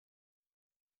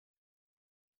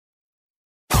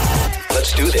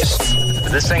Let's do this.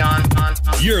 Is this thing on?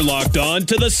 You're locked on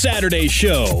to The Saturday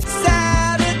Show.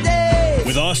 Saturday.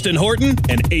 With Austin Horton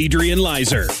and Adrian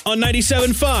Lizer on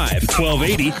 97.5,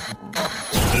 1280.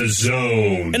 The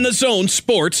Zone. And The Zone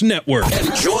Sports Network.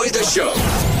 Enjoy the show.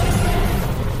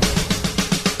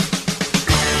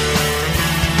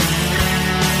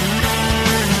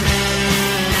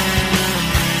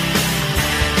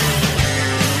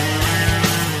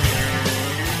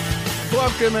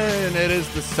 Welcome in. It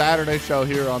is the Saturday Show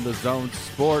here on the Zone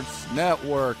Sports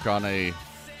Network on a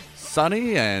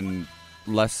sunny and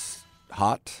less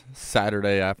hot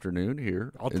Saturday afternoon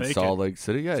here in Salt Lake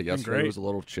City. Yeah, yesterday was a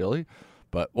little chilly,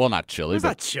 but not chilly. It's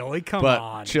not chilly. Come but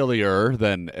on. Chillier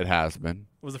than it has been.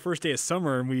 It was the first day of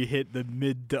summer, and we hit the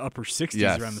mid to upper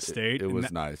 60s around the state. It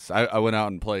was nice. I went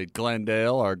out and played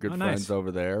Glendale, our good friends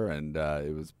over there, and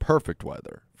it was perfect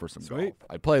weather for some golf.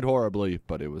 I played horribly,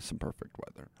 but it was some perfect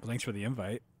weather. Well, thanks for the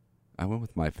invite. I went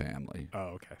with my family.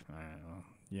 Oh, okay.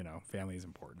 Family is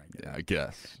important, I guess. Yeah, I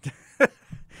guess.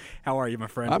 How are you, my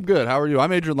friend? I'm good. How are you?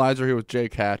 I'm Adrian Lizer here with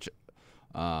Jake Hatch,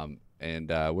 and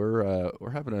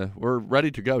we're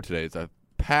ready to go today. It's a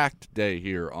packed day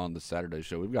here on the Saturday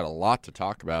Show. We've got a lot to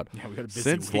talk about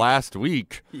since last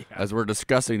week as we're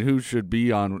discussing who should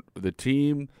be on the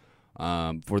team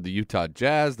for the Utah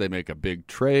Jazz. They make a big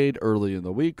trade early in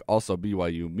the week. Also,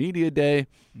 BYU Media Day.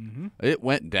 Mm-hmm. It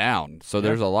went down. So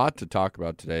there's a lot to talk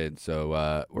about today, and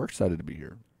so we're excited to be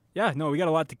here. Yeah, no, we got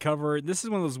a lot to cover. This is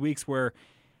one of those weeks where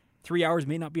 3 hours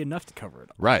may not be enough to cover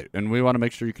it all. Right, and we want to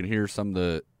make sure you can hear some of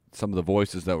the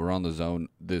voices that were on the Zone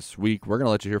this week. We're going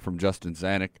to let you hear from Justin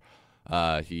Zanik.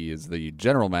 He is the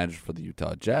general manager for the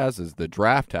Utah Jazz. Is the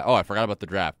draft? I forgot about the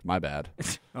draft. My bad.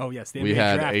 Oh yes, we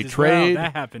had a trade.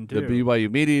 That happened too. The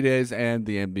BYU Media Days and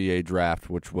the NBA draft,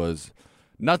 which was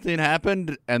nothing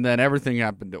happened, and then everything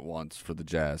happened at once for the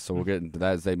Jazz. So we'll get into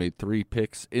that as they made 3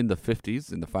 picks in the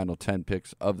 50s in the final 10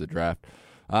 picks of the draft.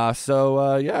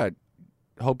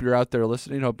 Hope you're out there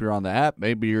listening. Hope you're on the app.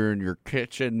 Maybe you're in your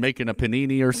kitchen making a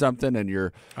panini or something, and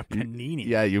you're a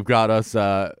panini. You've got us.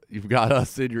 You've got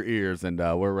us in your ears, and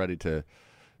we're ready to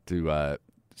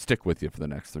stick with you for the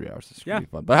next 3 hours. It's gonna be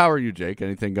fun. But how are you, Jake?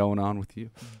 Anything going on with you?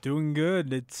 Doing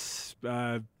good. It's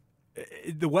the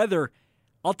weather.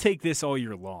 I'll take this all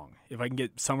year long if I can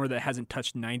get summer that hasn't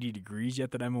touched 90 degrees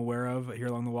yet that I'm aware of here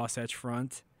along the Wasatch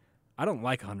Front. I don't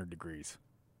like 100 degrees.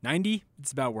 90.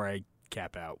 It's about where I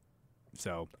cap out.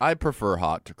 So I prefer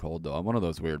hot to cold, though. I'm one of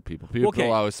those weird people.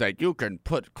 People always say, you can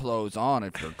put clothes on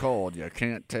if you're cold. You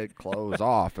can't take clothes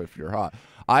off if you're hot.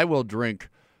 I will drink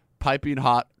piping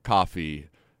hot coffee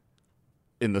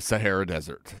in the Sahara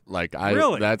Desert. I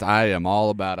am all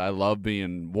about it. I love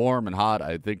being warm and hot.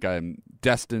 I think I'm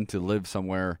destined to live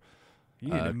somewhere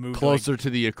closer to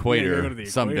the equator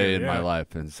someday in my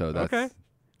life. And so that's okay.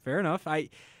 Fair enough.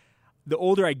 The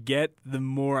older I get, the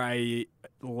more I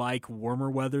like warmer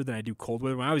weather than I do cold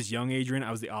weather. When I was young, Adrian, I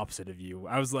was the opposite of you.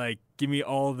 I was like, give me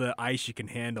all the ice you can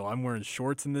handle. I'm wearing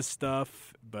shorts and this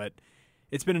stuff, but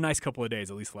it's been a nice couple of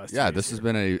days, at least last 2 days. Yeah, this has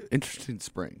been an interesting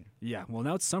spring. Yeah, well,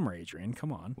 now it's summer, Adrian.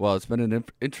 Come on. Well, it's been an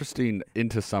interesting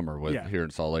into summer here in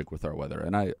Salt Lake with our weather,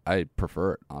 and I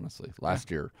prefer it, honestly.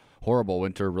 Last year, horrible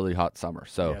winter, really hot summer.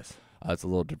 So it's a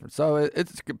little different. So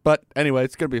but anyway,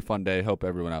 it's going to be a fun day. Hope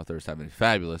everyone out there is having a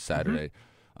fabulous Saturday.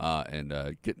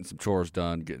 And getting some chores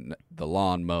done, getting the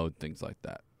lawn mowed, things like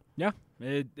that. Yeah,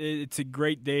 it's a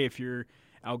great day if you're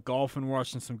out golfing,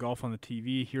 watching some golf on the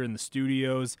TV here in the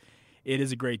studios. It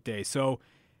is a great day. So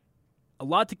a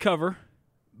lot to cover,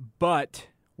 but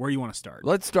where do you want to start?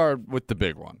 Let's start with the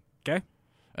big one. Okay.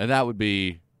 And that would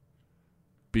be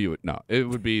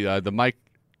the Mike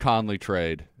Conley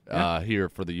trade here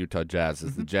for the Utah Jazz.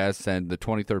 As the Jazz send the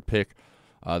 23rd pick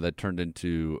that turned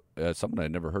into someone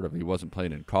I'd never heard of. He wasn't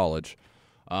playing in college.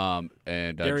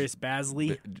 Darius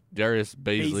Bazley. Darius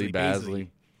Bazley.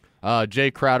 Jay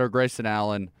Crowder, Grayson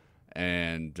Allen,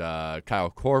 and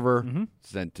Kyle Korver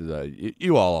sent to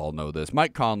you all know this.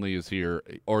 Mike Conley is here,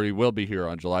 or he will be here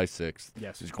on July 6th.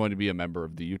 Yes. He's going to be a member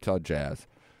of the Utah Jazz.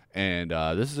 And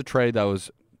this is a trade that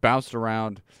was bounced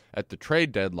around at the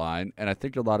trade deadline, and I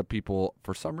think a lot of people,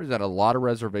 for some reason, had a lot of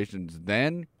reservations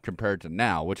then compared to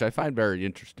now, which I find very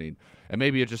interesting. And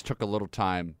maybe it just took a little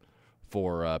time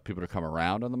for people to come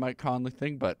around on the Mike Conley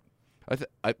thing, but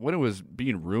when it was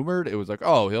being rumored, it was like,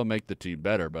 oh, he'll make the team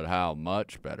better, but how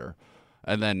much better?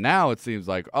 And then now it seems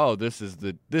like, oh, this is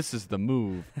the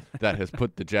move that has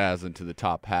put the Jazz into the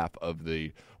top half of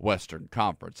the Western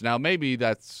Conference. Now, maybe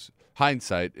that's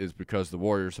hindsight is because the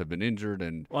Warriors have been injured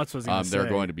and they're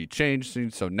going to be changed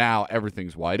soon. So now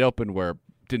everything's wide open where it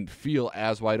didn't feel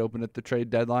as wide open at the trade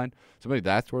deadline. So maybe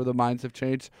that's where the minds have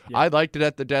changed. Yeah. I liked it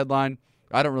at the deadline.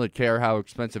 I don't really care how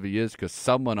expensive he is because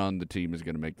someone on the team is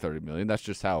going to make $30 million. That's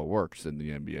just how it works in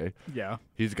the NBA. Yeah.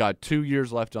 He's got 2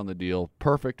 years left on the deal,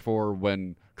 perfect for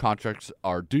when contracts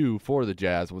are due for the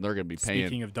Jazz when they're going to be paying.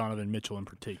 Speaking of Donovan Mitchell in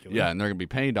particular. Yeah, and they're going to be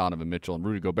paying Donovan Mitchell, and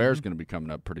Rudy Gobert is going to be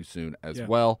coming up pretty soon as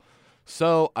well.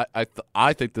 So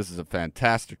I think this is a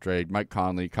fantastic trade. Mike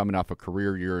Conley coming off a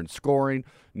career year in scoring,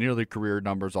 nearly career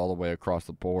numbers all the way across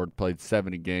the board, played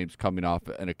 70 games coming off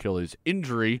an Achilles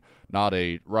injury, not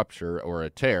a rupture or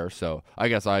a tear. So I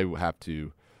guess I have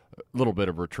to a little bit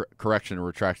of correction and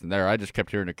retraction there. I just kept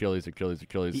hearing Achilles.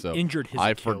 He so injured his I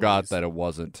Achilles. Forgot that it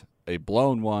wasn't a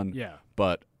blown one. Yeah.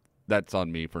 But that's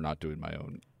on me for not doing my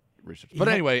own research. But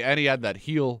anyway, and he had that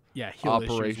heel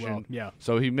operation. issue as well. Yeah.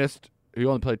 So he missed. He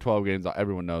only played 12 games.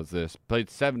 Everyone knows this. Played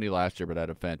 70 last year, but had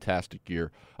a fantastic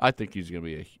year. I think he's going to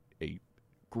be a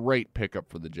great pickup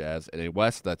for the Jazz in a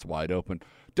West that's wide open.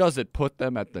 Does it put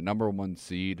them at the number 1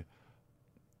 seed?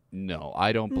 No,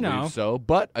 I don't believe so.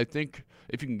 But I think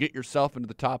if you can get yourself into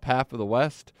the top half of the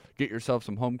West, get yourself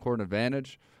some home court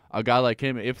advantage, a guy like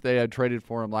him, if they had traded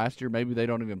for him last year, maybe they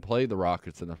don't even play the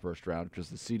Rockets in the first round because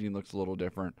the seeding looks a little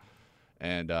different.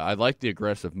 And I like the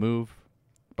aggressive move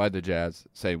by the Jazz,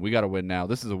 saying we got to win now.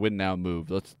 This is a win now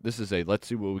move. Let's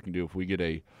see what we can do if we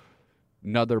get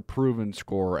another proven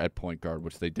scorer at point guard,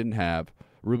 which they didn't have.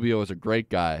 Rubio is a great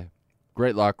guy,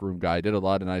 great locker room guy. Did a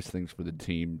lot of nice things for the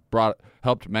team.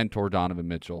 Helped mentor Donovan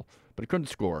Mitchell, but he couldn't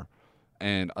score,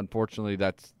 and unfortunately,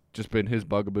 that's just been his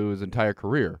bugaboo his entire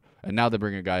career. And now they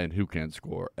bring a guy in who can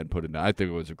score and put it in. I think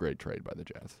it was a great trade by the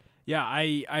Jazz. Yeah,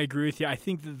 I agree with you. I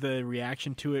think that the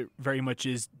reaction to it very much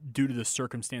is due to the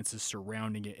circumstances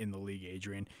surrounding it in the league,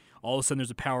 Adrian. All of a sudden,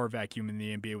 there's a power vacuum in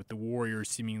the NBA with the Warriors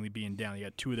seemingly being down. You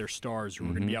got 2 of their stars who are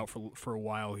going to be out for a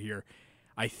while here.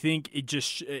 I think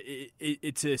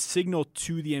it's a signal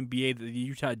to the NBA that the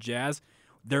Utah Jazz,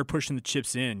 they're pushing the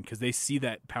chips in because they see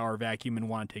that power vacuum and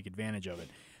want to take advantage of it.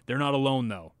 They're not alone,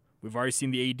 though. We've already seen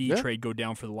the AD trade go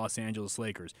down for the Los Angeles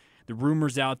Lakers. The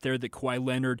rumors out there that Kawhi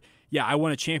Leonard, I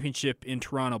won a championship in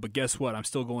Toronto, but guess what? I'm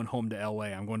still going home to L.A.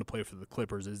 I'm going to play for the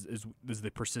Clippers is the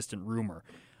persistent rumor.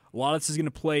 A lot of this is going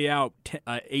to play out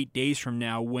 8 days from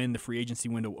now when the free agency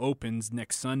window opens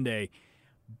next Sunday.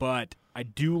 But I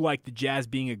do like the Jazz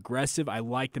being aggressive. I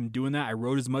like them doing that. I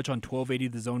wrote as much on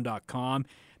 1280thezone.com.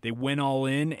 They went all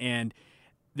in, and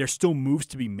there's still moves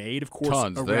to be made, of course.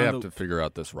 Tons. They have to figure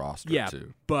out this roster,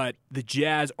 too. But the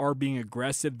Jazz are being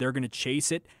aggressive. They're going to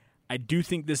chase it. I do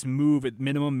think this move, at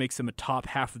minimum, makes them a top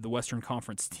half of the Western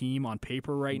Conference team on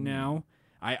paper right now.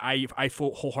 I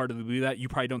wholeheartedly believe that. You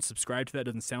probably don't subscribe to that.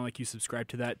 Doesn't sound like you subscribe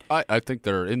to that. I think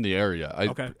they're in the area.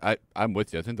 Okay. I'm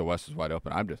with you. I think the West is wide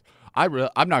open.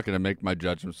 I'm not going to make my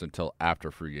judgments until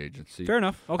after free agency. Fair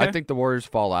enough. Okay. I think the Warriors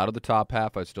fall out of the top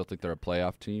half. I still think they're a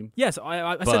playoff team. Yes,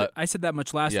 I said that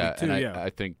much last week too. And I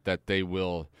think that they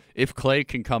will. If Clay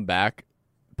can come back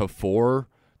before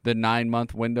the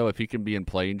 9-month window, if he can be in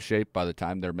playing shape by the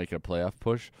time they're making a playoff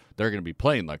push, they're going to be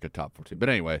playing like a top 4 team. But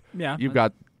anyway, you've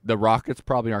got the Rockets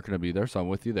probably aren't going to be there, so I'm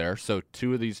with you there. So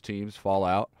 2 of these teams fall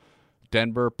out.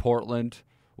 Denver, Portland,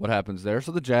 what happens there?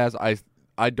 So the Jazz,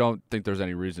 I don't think there's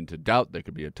any reason to doubt they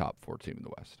could be a top 4 team in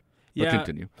the West. But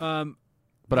continue.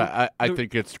 But I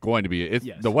think it's going to be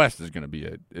the West is going to be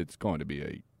it's going to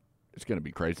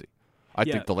be crazy. I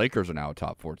think the Lakers are now a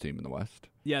top 4 team in the West.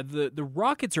 Yeah, the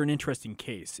Rockets are an interesting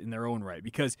case in their own right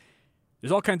because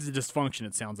there's all kinds of dysfunction,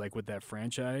 it sounds like, with that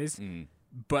franchise.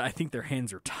 But I think their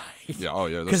hands are tied. Yeah,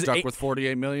 they're stuck with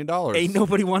 $48 million. Ain't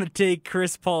nobody want to take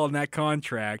Chris Paul in that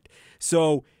contract.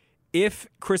 So if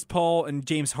Chris Paul and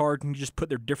James Harden can just put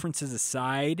their differences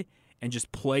aside and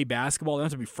just play basketball, they don't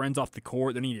have to be friends off the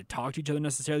court. They don't need to talk to each other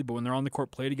necessarily, but when they're on the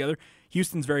court, play together,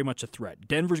 Houston's very much a threat.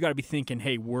 Denver's got to be thinking,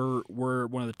 hey, we're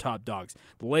one of the top dogs.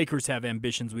 The Lakers have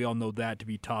ambitions. We all know that, to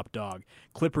be top dog.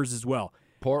 Clippers as well.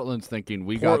 Portland's thinking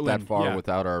we got that far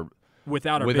without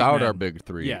our big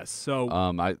 3. Yes. So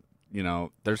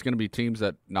there's going to be teams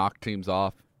that knock teams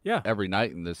off every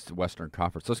night in this Western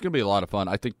Conference. So it's going to be a lot of fun.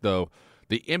 I think though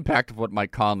the impact of what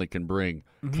Mike Conley can bring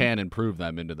can improve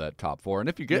them into that top 4. And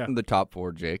if you get in the top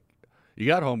 4, Jake, you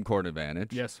got home court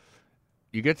advantage. Yes.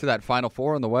 You get to that Final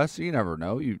 4 in the West, you never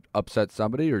know. You upset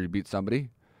somebody or you beat somebody.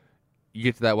 You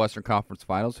get to that Western Conference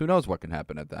Finals, who knows what can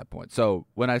happen at that point. So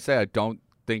when I say I don't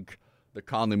think the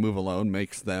Conley move alone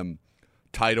makes them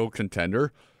title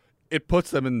contender, it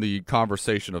puts them in the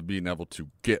conversation of being able to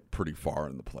get pretty far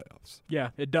in the playoffs. Yeah,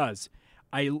 it does.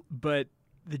 But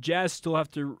the Jazz still have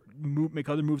to make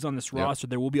other moves on this roster.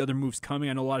 There will be other moves coming.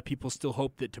 I know a lot of people still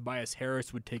hope that Tobias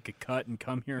Harris would take a cut and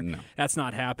come here. No. That's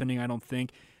not happening, I don't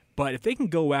think. But if they can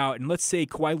go out, and let's say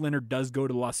Kawhi Leonard does go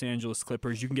to the Los Angeles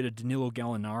Clippers, you can get a Danilo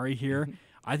Gallinari here.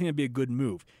 I think that'd be a good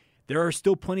move. There are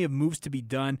still plenty of moves to be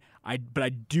done, but I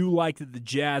do like that the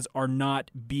Jazz are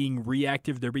not being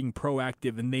reactive. They're being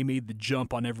proactive, and they made the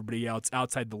jump on everybody else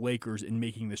outside the Lakers in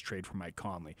making this trade for Mike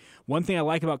Conley. One thing I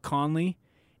like about Conley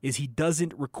is he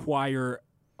doesn't require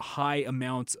high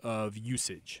amounts of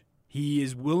usage. He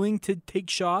is willing to take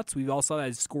shots. We all saw that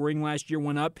his scoring last year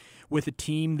went up with a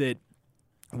team that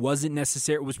wasn't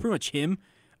necessary. It was pretty much him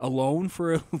alone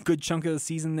for a good chunk of the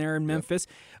season there in Memphis.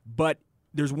 But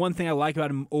there's one thing I like about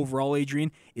him overall,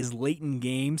 Adrian, is late in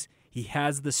games, he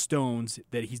has the stones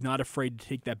that he's not afraid to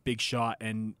take that big shot,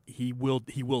 and he will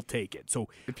take it. So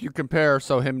if you compare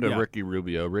him to Ricky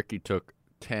Rubio, Ricky took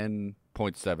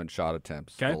 10.7 shot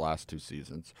attempts the last 2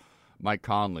 seasons. Mike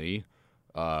Conley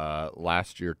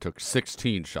last year took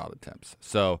 16 shot attempts.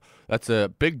 So that's a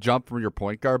big jump from your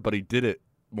point guard, but he did it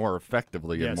more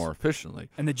effectively and more efficiently.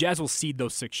 And the Jazz will cede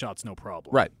those 6 shots, no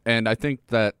problem. Right, and I think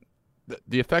that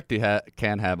the effect he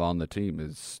can have on the team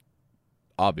is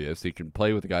obvious. He can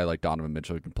play with a guy like Donovan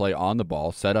Mitchell. He can play on the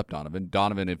ball, set up Donovan.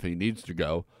 Donovan, if he needs to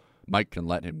go, Mike can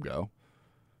let him go.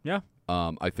 Yeah.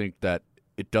 I think that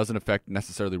it doesn't affect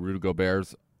necessarily Rudy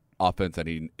Gobert's offense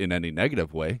in any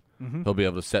negative way. Mm-hmm. He'll be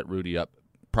able to set Rudy up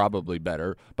probably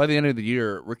better. By the end of the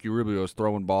year, Ricky Rubio was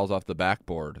throwing balls off the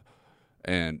backboard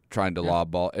and trying to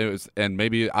lob ball.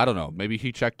 Maybe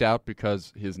he checked out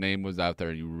because his name was out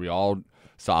there. We all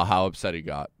saw how upset he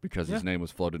got because his name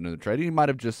was floated in the trade. He might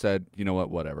have just said, you know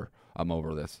what, whatever, I'm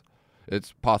over this.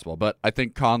 It's possible. But I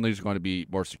think Conley's going to be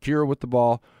more secure with the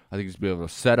ball. I think he's going to be able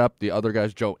to set up the other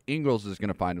guys. Joe Ingles is going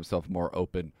to find himself more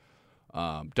open.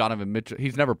 Donovan Mitchell,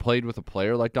 he's never played with a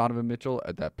player like Donovan Mitchell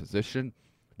at that position.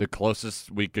 The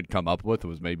closest we could come up with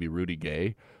was maybe Rudy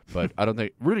Gay, but I don't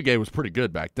think Rudy Gay was pretty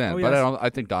good back then. But I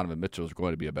think Donovan Mitchell is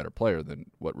going to be a better player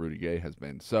than what Rudy Gay has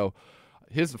been. So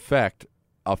his effect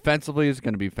offensively is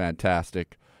going to be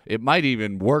fantastic. It might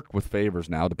even work with Favors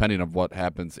now, depending on what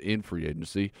happens in free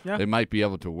agency. Yeah. They might be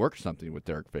able to work something with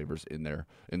Derek Favors in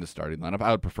the starting lineup.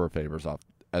 I would prefer Favors off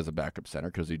as a backup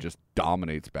center because he just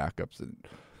dominates backups and.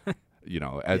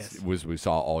 As we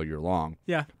saw all year long.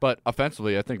 Yeah. But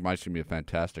offensively, I think Mike's going to be a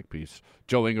fantastic piece.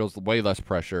 Joe Ingles, way less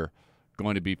pressure,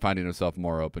 going to be finding himself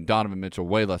more open. Donovan Mitchell,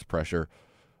 way less pressure.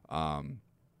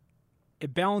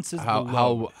 It balances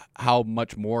how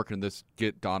much more can this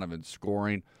get Donovan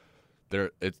scoring?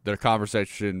 Their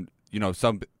conversation,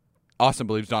 Austin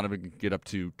believes Donovan can get up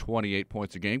to 28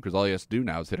 points a game because all he has to do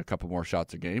now is hit a couple more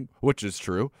shots a game, which is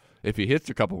true. If he hits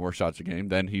a couple more shots a game,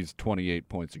 then he's 28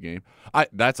 points a game.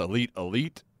 That's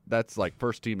elite. That's like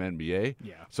first-team NBA.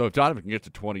 Yeah. So if Donovan can get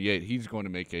to 28, he's going to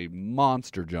make a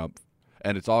monster jump,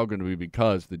 and it's all going to be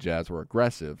because the Jazz were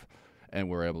aggressive and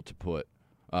were able to put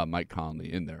Mike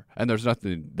Conley in there. And there's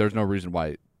no reason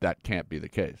why that can't be the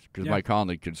case because Mike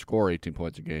Conley can score 18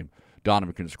 points a game.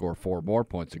 Donovan can score 4 more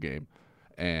points a game,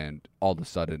 and all of a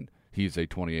sudden he's a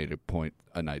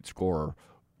 28-point-a-night scorer.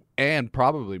 And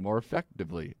probably more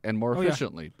effectively and more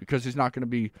efficiently because he's not going to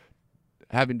be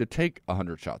having to take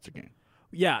 100 shots a game.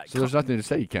 Yeah. So there's nothing to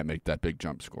say you can't make that big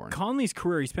jump scoring. Conley's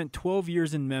career, he spent 12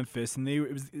 years in Memphis, and they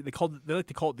like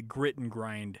to call it the grit and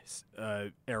grind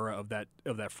era of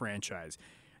that franchise.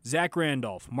 Zach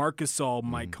Randolph, Marc Gasol,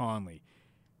 Mike Conley.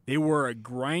 They were a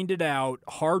grinded out,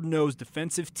 hard-nosed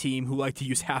defensive team who liked to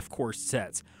use half-court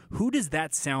sets. Who does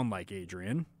that sound like,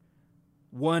 Adrian?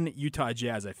 One Utah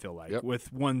Jazz, I feel like,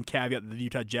 with one caveat that the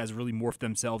Utah Jazz really morphed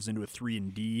themselves into a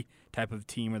 3-and-D type of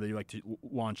team where they like to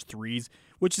launch threes,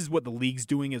 which is what the league's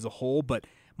doing as a whole. But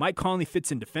Mike Conley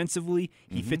fits in defensively.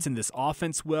 He fits in this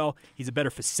offense well. He's a better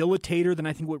facilitator than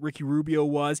I think what Ricky Rubio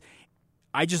was.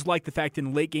 I just like the fact that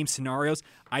in late-game scenarios,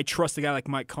 I trust a guy like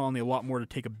Mike Conley a lot more to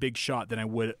take a big shot than I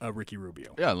would Ricky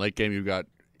Rubio. Yeah, in late game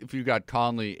if you got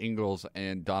Conley, Ingles,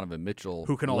 and Donovan Mitchell,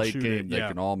 who can all late shoot game, it, they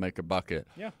can all make a bucket.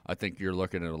 Yeah. I think you're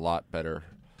looking at a lot better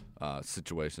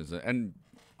situations. And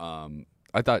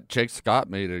I thought Jake Scott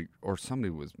or somebody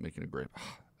was making a great.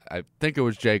 I think it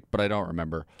was Jake, but I don't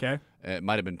remember. Okay. It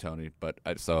might have been Tony, but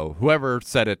so whoever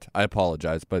said it, I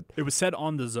apologize. But it was said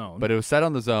on the zone. But it was said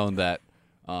on the zone that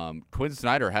Quinn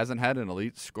Snyder hasn't had an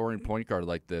elite scoring point guard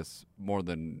like this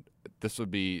this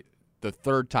would be the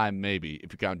third time maybe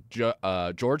if you count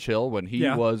George Hill when he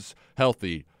was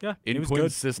healthy in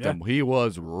Quinn's system. He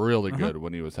was really good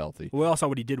when he was healthy. We all saw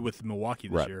what he did with Milwaukee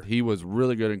this year. He was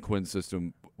really good in Quinn's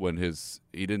system when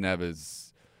he didn't have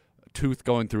his tooth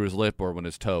going through his lip or when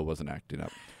his toe wasn't acting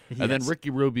up. And then Ricky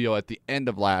Rubio at the end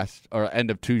of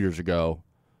 2 years ago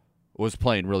was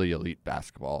playing really elite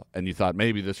basketball, and you thought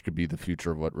maybe this could be the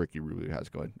future of what Ricky Rubio has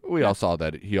going. We all saw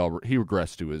that he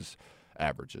regressed to his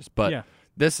averages, but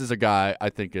this is a guy I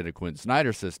think in a Quinn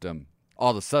Snyder system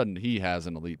all of a sudden he has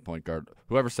an elite point guard.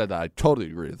 Whoever said that, I totally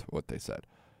agree with what they said.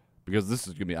 Because I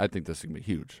think this is going to be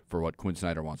huge for what Quinn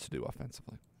Snyder wants to do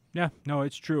offensively. Yeah, no,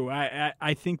 it's true.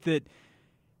 I think that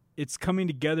it's coming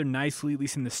together nicely, at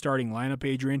least in the starting lineup,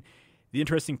 Adrian. The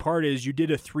interesting part is you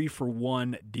did a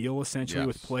 3-for-1 deal essentially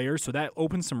with players, so that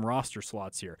opens some roster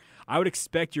slots here. I would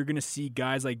expect you're going to see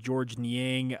guys like George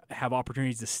Niang have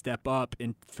opportunities to step up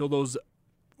and fill those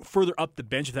further up the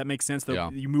bench, if that makes sense.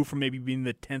 You move from maybe being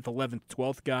the 10th, 11th,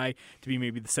 12th guy to be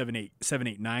maybe the 7,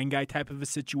 8, 9 guy type of a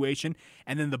situation.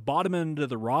 And then the bottom end of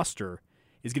the roster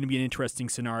is going to be an interesting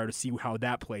scenario to see how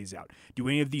that plays out. Do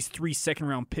any of these 3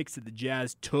 second-round picks that the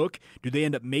Jazz took, do they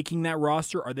end up making that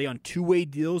roster? Are they on two-way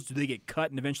deals? Do they get cut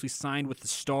and eventually signed with the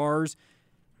Stars?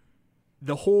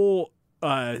 The whole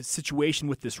situation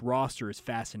with this roster is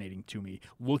fascinating to me,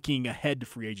 looking ahead to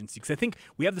free agency. Because I think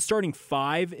we have the starting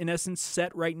 5, in essence,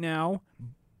 set right now,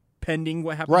 pending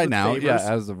what happens with Favors.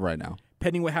 As of right now.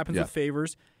 Pending what happens with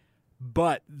Favors.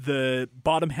 But the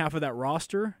bottom half of that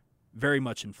roster, very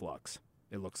much in flux.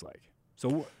 It looks like.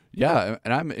 So yeah,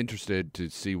 and I'm interested to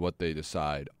see what they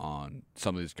decide on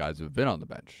some of these guys who have been on the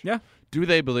bench. Yeah. Do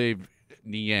they believe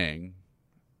Niang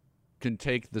can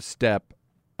take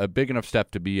a big enough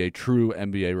step to be a true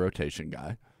NBA rotation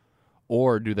guy,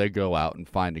 or do they go out and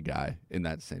find a guy in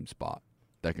that same spot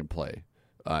that can play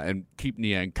and keep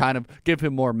Niang, kind of give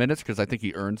him more minutes because I think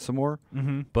he earned some more,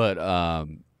 but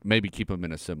maybe keep him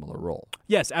in a similar role.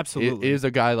 Yes, absolutely. Is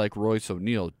a guy like Royce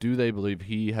O'Neal, do they believe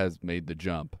he has made the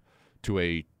jump to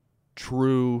a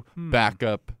true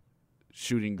backup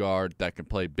shooting guard that can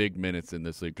play big minutes in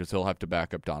this league? Because he'll have to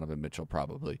back up Donovan Mitchell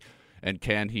probably. And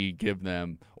can he give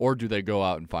them, or do they go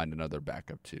out and find another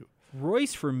backup too?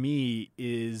 Royce, for me,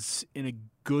 is in a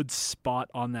good spot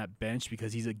on that bench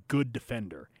because he's a good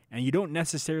defender. And you don't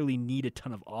necessarily need a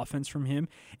ton of offense from him.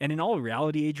 And in all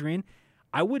reality, Adrian,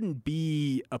 I wouldn't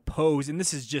be opposed, and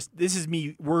this is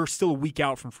me, we're still a week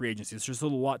out from free agency, so there's still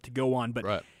a lot to go on,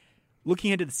 but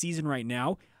looking into the season right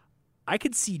now, I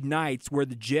could see nights where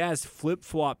the Jazz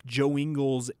flip-flop Joe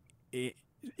Ingles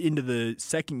into the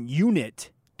second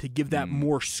unit to give that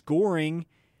more scoring.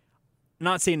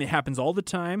 Not saying it happens all the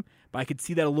time, but I could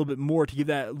see that a little bit more to give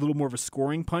that a little more of a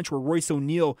scoring punch where Royce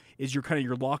O'Neal is your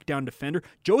lockdown defender.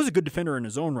 Joe's a good defender in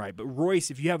his own right, but Royce,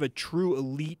 if you have a true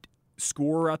elite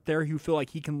scorer out there who feel like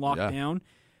he can lock down,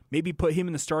 maybe put him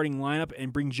in the starting lineup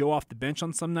and bring Joe off the bench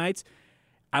on some nights.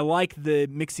 I like the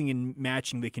mixing and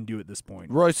matching they can do at this point.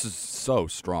 Royce is so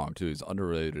strong, too. He's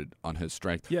underrated on his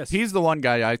strength. Yes. He's the one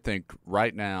guy I think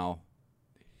right now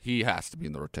he has to be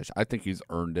in the rotation. I think he's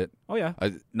earned it. Oh, yeah.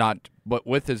 But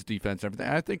with his defense and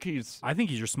everything, I think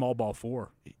he's your small ball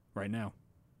 4 right now.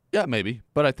 Yeah, maybe.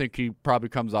 But I think he probably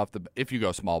comes off if you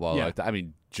go small ball like that. I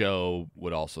mean, Joe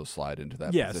would also slide into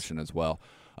that position as well.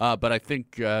 But I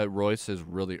think Royce has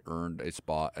really earned a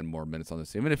spot and more minutes on this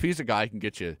team. And if he's a guy who can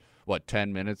get you,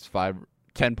 10 minutes,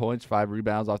 10 points, 5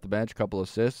 rebounds off the bench, a couple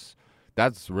assists,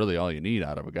 that's really all you need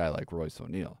out of a guy like Royce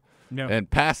O'Neal. No. And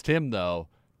past him, though,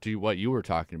 to what you were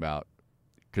talking about,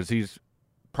 because he's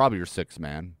probably your 6th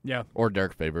man. Yeah. Or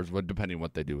Derek Favors, depending on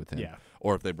what they do with him. Yeah.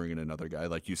 Or if they bring in another guy,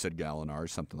 like you said, Gallinari,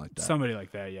 something like that. Somebody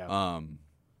like that, yeah.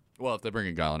 Well, if they bring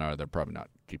in Gallinari, they're probably not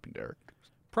keeping Derek.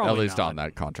 Probably at least not. on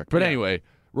that contract. But anyway,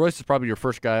 Royce is probably your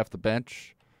first guy off the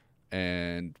bench,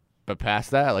 but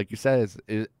past that, like you said,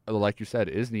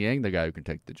 is Niang the guy who can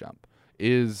take the jump?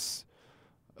 That's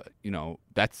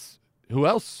who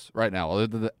else right now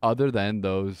other than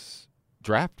those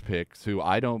draft picks who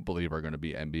I don't believe are going to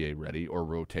be NBA ready or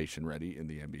rotation ready in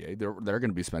the NBA. They're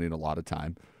going to be spending a lot of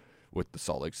time with the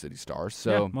Salt Lake City Stars.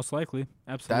 So most likely,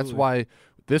 absolutely. that's why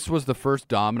this was the first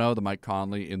domino, the Mike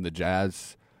Conley in the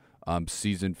Jazz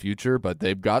season future. But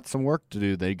they've got some work to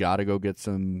do. They got to go get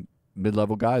some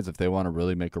mid-level guys if they want to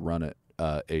really make a run at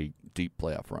a deep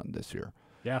playoff run this year.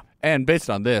 Yeah, and based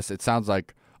on this, it sounds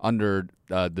like under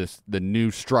the new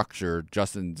structure,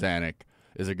 Justin Zanik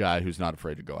is a guy who's not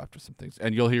afraid to go after some things.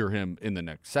 And you'll hear him in the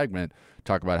next segment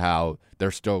talk about how they're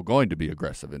still going to be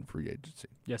aggressive in free agency.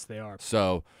 Yes, they are.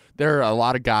 So there are a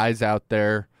lot of guys out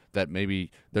there that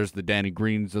maybe there's the Danny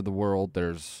Greens of the world.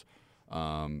 There's,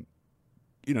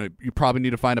 you probably need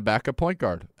to find a backup point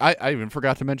guard. I even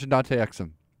forgot to mention Dante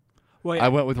Exum. Well, yeah. I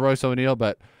went with Royce O'Neal,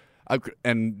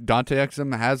 and Dante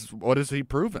Exum what has he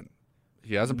proven?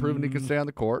 He hasn't proven he can stay on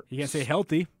the court. He can't stay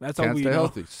healthy. That's all Can't we stay know.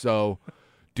 healthy. So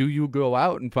do you go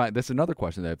out and find – this is another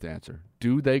question they have to answer.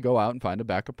 Do they go out and find a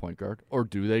backup point guard, or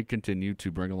do they continue to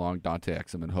bring along Dante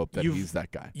Exum and hope that he's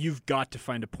that guy? You've got to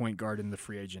find a point guard in the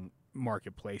free agent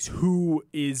marketplace who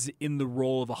is in the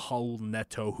role of a Raul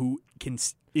Neto, who can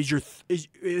 – let's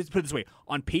put it this way.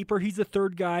 On paper, he's the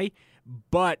third guy,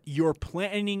 but you're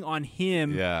planning on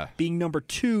him being number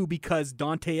 2 because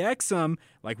Dante Exum,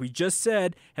 like we just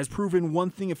said, has proven one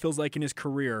thing it feels like in his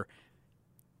career.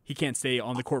 He can't stay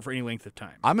on the court for any length of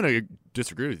time. I'm going to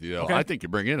disagray with you, though. Okay. I think you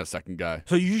bring in a second guy.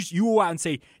 So you go out and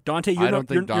say, Dante, you're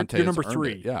number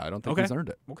 3. Yeah, I don't think he's earned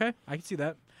it. Okay, I can see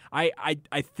that.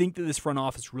 I think that this front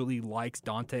office really likes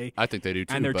Dante. I think they do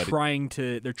too. And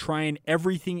they're trying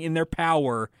everything in their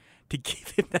power to give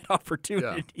him that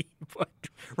opportunity. Yeah. But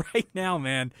right now,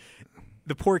 man,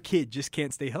 the poor kid just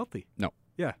can't stay healthy. No.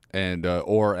 Yeah. And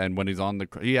when he's on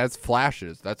he has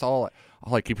flashes. That's all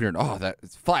I keep hearing. Oh,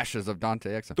 it's flashes of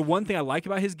Dante Exum. The one thing I like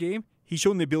about his game, he's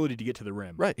shown the ability to get to the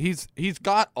rim. Right. He's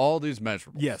got all these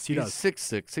measurables. Yes, he does. He's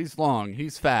 6'6". He's long.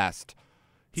 He's fast.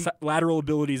 Lateral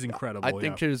ability is incredible. I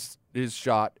think his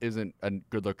shot isn't a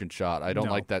good-looking shot. I don't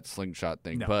like that slingshot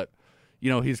thing. No. But,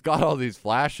 he's got all these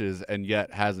flashes and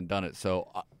yet hasn't done it.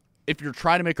 So if you're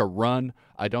trying to make a run,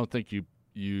 I don't think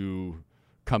you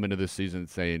come into this season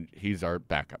saying he's our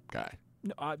backup guy.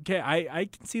 Okay, I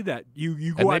can see that.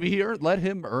 You go and maybe let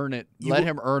him earn it. Let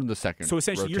him earn the second. So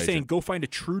essentially, rotation. You're saying go find a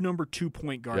true number 2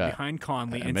 point guard behind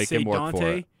Conley and make say, him work Dante,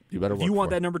 for it. You better if you want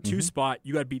that number 2 spot,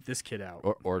 you got to beat this kid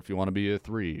out. Or if you want to be a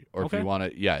 3, or if you want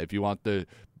to,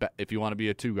 if you want to be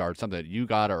a 2 guard, something, you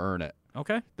got to earn it.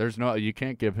 Okay. You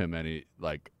can't give him any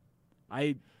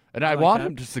I want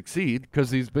him to succeed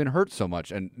because he's been hurt so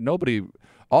much, and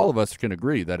all of us can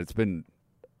agree that it's been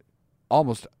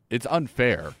it's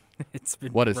unfair. It's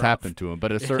been what rough. has happened to him,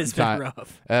 but at a certain time,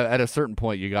 at a certain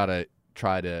point, you got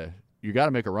to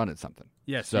make a run at something.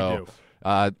 Yes, you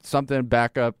do. Something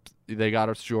back up. They got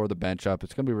to shore the bench up.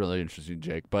 It's going to be really interesting,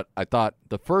 Jake. But I thought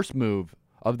the first move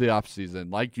of the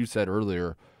offseason, like you said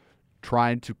earlier,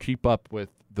 trying to keep up with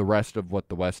the rest of what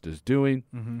the West is doing.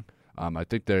 Mm-hmm. I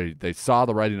think they saw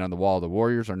the writing on the wall. The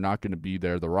Warriors are not going to be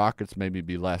there. The Rockets maybe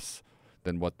be less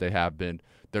than what they have been.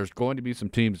 There's going to be some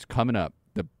teams coming up.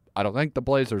 I don't think the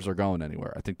Blazers are going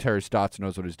anywhere. I think Terry Stotts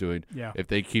knows what he's doing. Yeah.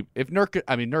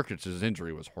 Nurkic's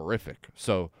injury was horrific.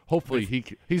 So hopefully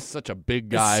he's such a big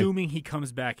guy. Assuming he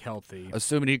comes back healthy.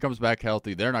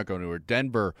 They're not going anywhere.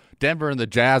 Denver and the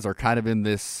Jazz are kind of in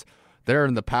this. They're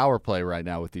in the power play right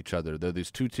now with each other. They're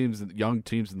these two teams, young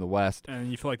teams in the West.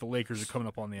 And you feel like the Lakers are coming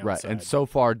up on the outside. Right. And so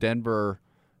far, Denver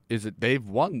they've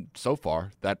won so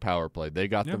far that power play. They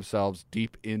got themselves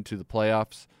deep into the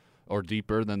playoffs, or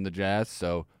deeper than the Jazz.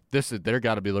 So they're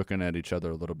got to be looking at each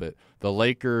other a little bit. The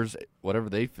Lakers, whatever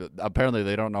they feel, apparently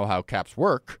they don't know how caps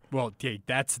work. Well,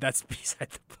 that's beside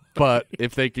the point. But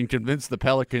if they can convince the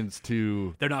Pelicans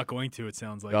to, they're not going to. It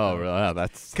sounds like. Oh, really? Yeah,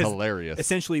 that's hilarious.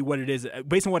 Essentially, what it is,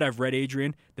 based on what I've read,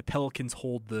 Adrian, the Pelicans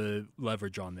hold the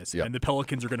leverage on this, and the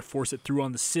Pelicans are going to force it through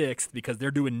on the 6th because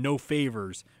they're doing no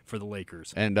favors for the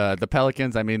Lakers. And the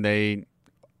Pelicans, I mean, they're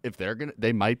not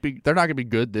going to be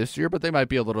good this year, but they might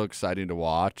be a little exciting to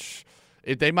watch.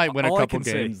 They might win a couple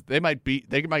games. They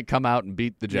might come out and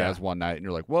beat the Jazz one night, and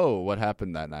you're like, whoa, what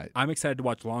happened that night? I'm excited to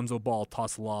watch Lonzo Ball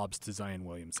toss lobs to Zion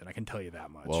Williamson. I can tell you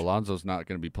that much. Well, Lonzo's not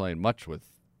going to be playing much with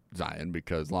Zion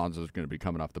because Lonzo's going to be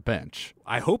coming off the bench.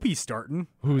 I hope he's starting.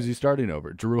 Who is he starting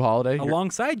over? Drew Holiday?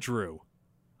 Alongside Drew.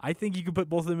 I think you could put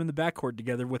both of them in the backcourt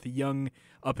together with a young,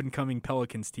 up-and-coming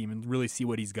Pelicans team and really see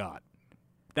what he's got.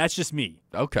 That's just me.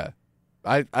 Okay.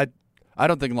 I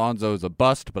don't think Lonzo is a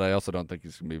bust, but I also don't think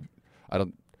he's going to be...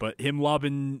 But him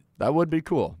lobbing... That would be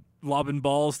cool. Lobbing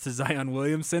balls to Zion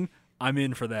Williamson, I'm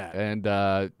in for that. And,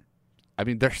 I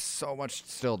mean, there's so much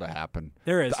still to happen.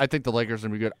 There is. I think the Lakers are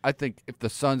going to be good. I think if the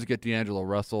Suns get D'Angelo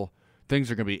Russell,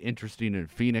 things are going to be interesting in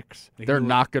Phoenix. They're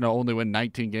not going to only win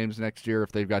 19 games next year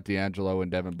if they've got D'Angelo and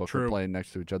Devin Booker playing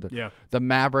next to each other. Yeah. The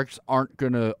Mavericks aren't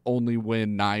going to only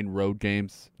win 9 road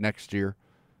games next year.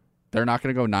 They're not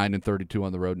going to go 9-32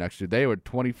 on the road next year. They were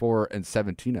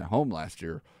 24-17 at home last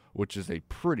year, which is a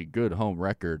pretty good home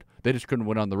record. They just couldn't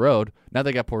win on the road. Now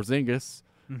they got Porzingis.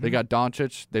 Mm-hmm. They got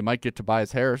Doncic. They might get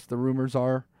Tobias Harris, the rumors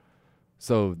are.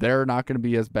 So they're not going to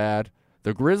be as bad.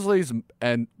 The Grizzlies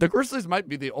might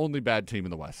be the only bad team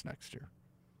in the West next year.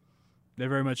 They're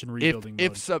very much in rebuilding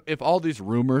mode. If all these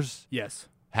rumors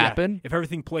happen. If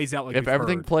everything plays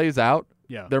out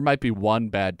there might be one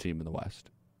bad team in the West.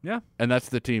 Yeah. And that's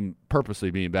the team purposely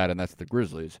being bad, and that's the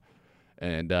Grizzlies.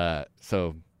 And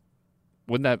so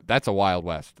that's a Wild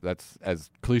West. That's as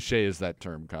cliche as that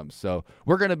term comes. So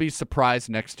we're going to be surprised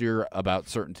next year about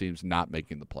certain teams not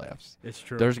making the playoffs. It's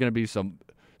true. There's going to be some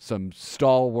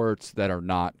stalwarts that are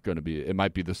not going to be. It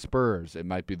might be the Spurs. It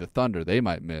might be the Thunder. They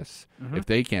might miss if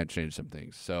they can't change some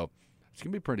things. So it's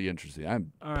going to be pretty interesting.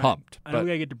 I'm pumped. I know we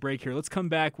got to get to break here. Let's come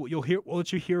back. We'll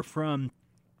let you hear from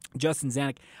Justin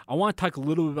Zanik. I want to talk a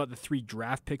little bit about the 3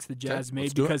 draft picks the Jazz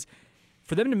made because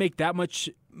for them to make that much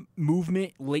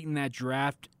movement late in that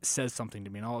draft says something to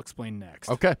me, and I'll explain next.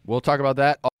 Okay, we'll talk about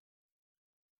that.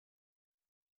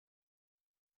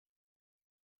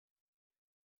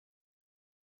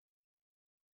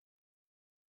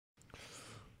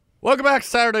 Welcome back to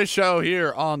Saturday's show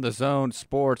here on the Zone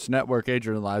Sports Network.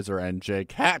 Adrian Lizer and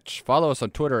Jake Hatch. Follow us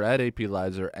on Twitter at AP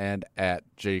Lizer and at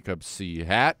Jacob C.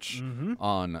 Hatch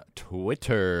on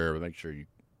Twitter. Make sure you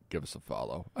give us a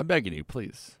follow. I'm begging you,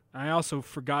 please. I also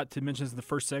forgot to mention this in the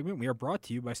first segment. We are brought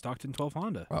to you by Stockton 12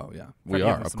 Honda. Oh, yeah. We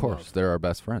are, of course. Love. They're our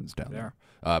best friends down there.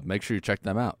 Make sure you check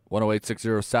them out.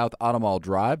 10860 South Automall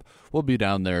Drive. We'll be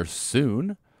down there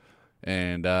soon.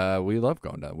 And we love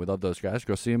going down. We love those guys.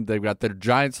 Go see them. They've got their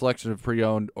giant selection of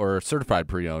pre-owned or certified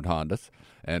pre-owned Hondas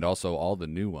and also all the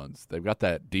new ones. They've got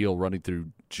that deal running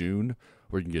through June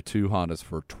where you can get 2 Hondas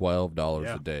for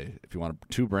 $12 a day. If you want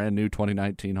 2 brand new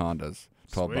 2019 Hondas,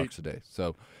 $12 a day.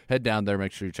 So head down there.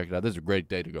 Make sure you check it out. This is a great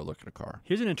day to go look at a car.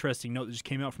 Here's an interesting note that just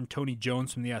came out from Tony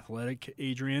Jones from The Athletic,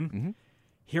 Adrian. Mm-hmm.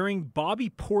 Hearing Bobby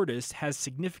Portis has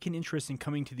significant interest in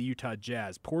coming to the Utah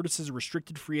Jazz. Portis is a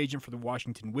restricted free agent for the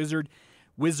Washington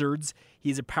Wizards.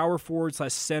 He's a power forward /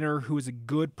 center who is a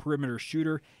good perimeter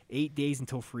shooter. 8 days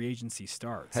until free agency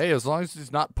starts. Hey, as long as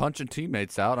he's not punching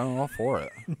teammates out, I'm all for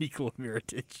it. Nikola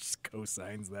Mirotic just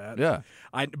co-signs that. Yeah.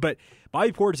 But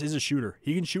Bobby Portis is a shooter.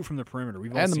 He can shoot from the perimeter.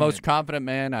 We've all and the seen most it. confident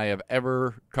man I have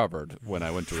ever covered when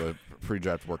I went to a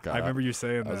pre-draft workout. I remember you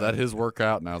saying that. I was at his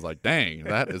workout, and I was like, dang,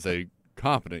 that is a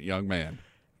confident young man.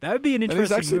 That would be an interesting And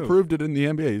he's actually move. proved it in the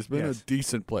NBA. He's been a Yes.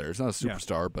 decent player. He's not a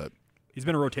superstar, but He's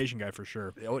been a rotation guy for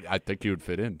sure. I think he would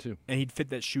fit in, too. And he'd fit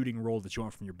that shooting role that you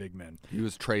want from your big men. He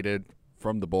was traded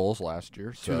from the Bulls last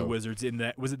year. To the Wizards in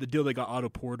that. Was it the deal they got Otto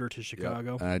Porter to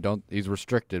Chicago? And he's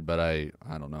restricted, but I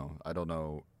don't know. I don't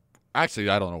know. Actually,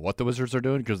 I don't know what the Wizards are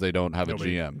doing because they don't have a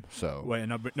GM. So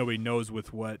nobody knows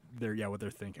with what they're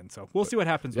thinking. So we'll see what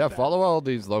happens. Yeah, with that. follow all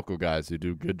these local guys who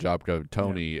do a good job.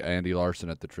 Tony, Andy Larson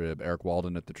at the Trib, Eric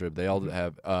Walden at the Trib. They all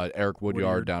have Eric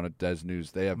Woodyard down at Des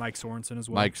News. They have Mike Sorensen as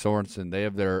well. Mike Sorensen. They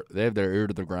have their ear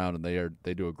to the ground, and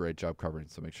they do a great job covering.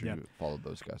 So make sure you follow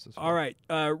those guys as well. All right,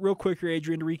 real quick here,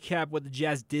 Adrian, to recap what the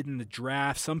Jazz did in the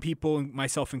draft. Some people,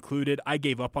 myself included, I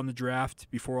gave up on the draft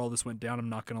before all this went down. I'm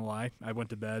not going to lie. I went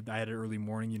to bed. I had an early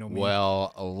morning. You know me.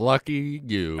 Well, lucky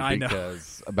you, I know.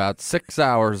 because about 6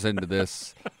 hours into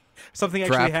this something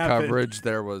actually draft happened. coverage,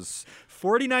 there was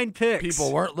 49 picks.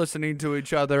 people weren't listening to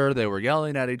each other. They were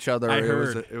yelling at each other. I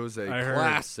heard. It was a I heard.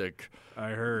 classic I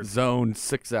heard. zone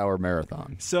 6-hour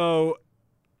marathon. So,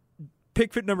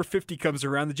 pick fit number 50 comes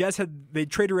around. The Jazz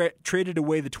traded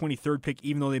away the 23rd pick,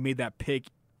 even though they made that pick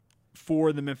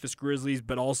for the Memphis Grizzlies,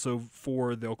 but also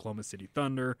for the Oklahoma City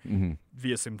Thunder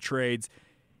via some trades.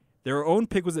 Their own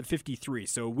pick was at 53.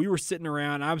 So we were sitting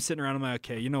around. I'm sitting around. I'm like,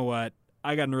 okay, you know what?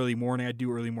 I got an early morning. I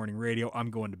do early morning radio. I'm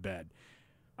going to bed.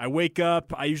 I wake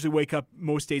up. I usually wake up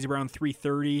most days around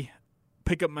 3:30.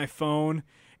 Pick up my phone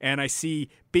and I see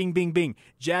bing, bing, bing.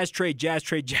 Jazz trade, Jazz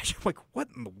trade, Jazz. I'm like, what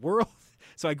in the world?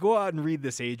 So I go out and read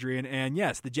this, Adrian. And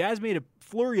yes, the Jazz made a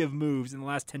flurry of moves in the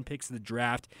last 10 picks of the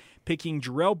draft, picking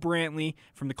Jarrell Brantley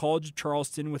from the College of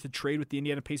Charleston with a trade with the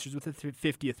Indiana Pacers with the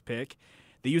 50th pick.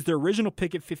 They used their original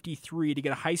pick at 53 to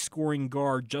get a high-scoring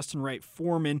guard, Justin Wright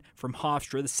Foreman from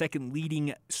Hofstra, the second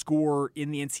leading scorer in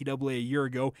the NCAA a year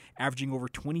ago, averaging over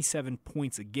 27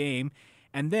 points a game.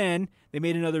 And then they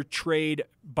made another trade,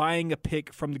 buying a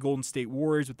pick from the Golden State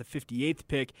Warriors with the 58th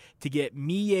pick to get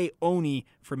Miye Oni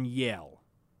from Yale.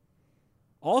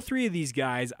 All three of these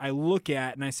guys I look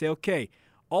at and I say, okay,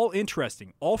 all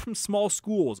interesting, all from small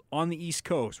schools on the East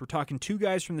Coast. We're talking 2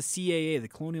 guys from the CAA, the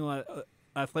Colonial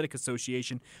Athletic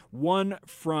Association, 1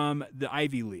 from the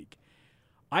Ivy League.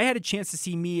 I had a chance to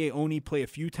see Miye Oni play a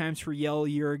few times for Yale a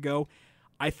year ago.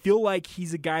 I feel like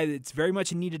he's a guy that's very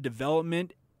much in need of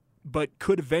development, but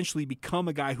could eventually become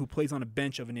a guy who plays on a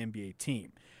bench of an NBA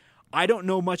team. I don't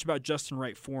know much about Justin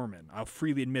Wright Foreman. I'll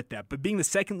freely admit that. But being the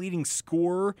second leading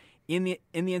scorer in the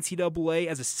NCAA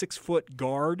as a 6-foot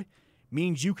guard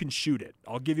means you can shoot it.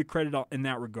 I'll give you credit in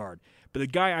that regard. But the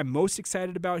guy I'm most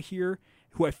excited about here,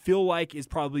 who I feel like is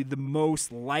probably the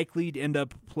most likely to end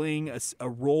up playing a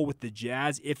role with the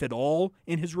Jazz, if at all,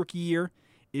 in his rookie year,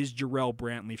 is Jarrell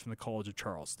Brantley from the College of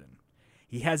Charleston.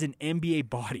 He has an NBA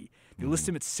body. They list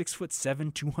him at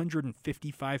 6'7",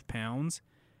 255 pounds.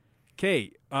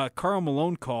 Okay, Karl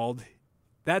Malone called.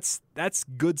 That's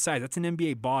good size. That's an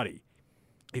NBA body.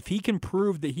 If he can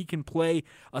prove that he can play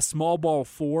a small ball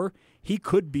 4, he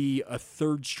could be a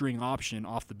third-string option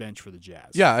off the bench for the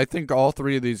Jazz. Yeah, I think all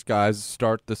 3 of these guys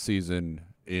start the season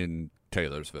in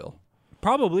Taylorsville.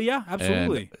 Probably, yeah,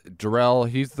 absolutely. And Jarrell,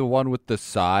 he's the one with the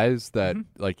size that,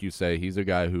 like you say, he's a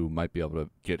guy who might be able to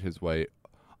get his way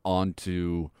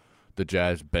onto the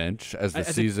Jazz bench as the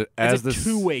season as a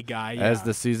two-way guy. Yeah. As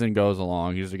the season goes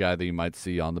along, he's a guy that you might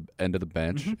see on the end of the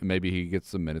bench. Maybe he gets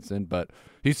some minutes in, but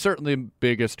he's certainly the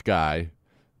biggest guy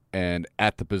and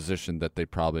at the position that they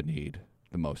probably need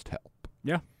the most help.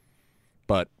 Yeah.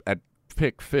 But at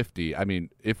pick 50, I mean,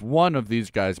 if one of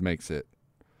these guys makes it,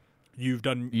 you've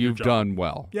done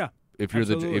well. Yeah. If you're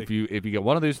if you get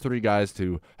one of these three guys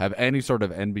to have any sort of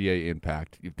NBA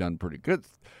impact, you've done pretty good.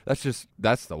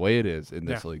 That's the way it is in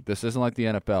this league. This isn't like the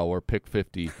NFL where pick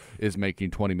 50 is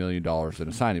making $20 million in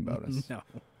a signing bonus.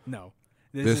 No.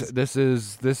 This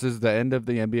is the end of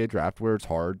the NBA draft where it's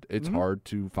hard. It's hard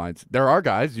to find. There are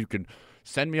guys you can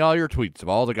send me all your tweets of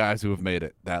all the guys who have made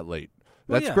it that late.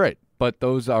 That's great, but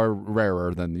those are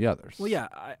rarer than the others. Well, yeah,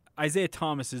 Isaiah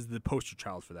Thomas is the poster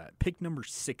child for that. Pick number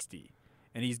 60.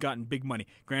 And he's gotten big money.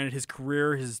 Granted, his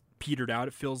career has petered out,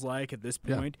 it feels like, at this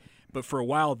point. Yeah. But for a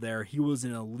while there, he was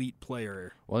an elite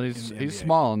player. Well, he's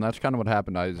small, and that's kind of what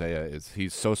happened to Isaiah. Is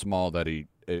he's so small that it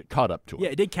caught up to him. Yeah,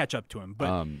 it did catch up to him,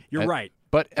 but you're right.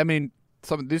 But, I mean,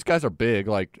 some of these guys are big.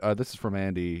 Like, this is from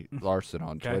Andy Larson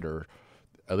on Twitter,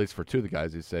 at least for two of the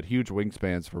guys. He said, huge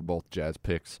wingspans for both Jazz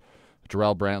picks.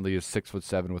 Jarrell Brantley is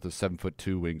 6'7" with a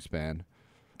 7'2" wingspan.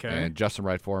 Okay. And Justin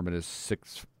Wright Foreman is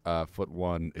 6'1".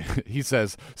 He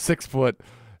says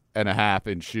 6'1.5"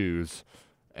 in shoes,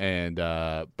 and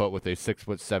but with a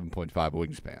 6'7.5"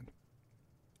 wingspan.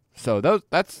 So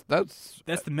that's the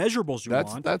measurables you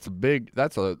want. That's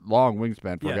a long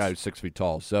wingspan for a guy who's 6 feet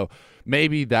tall. So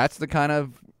maybe that's the kind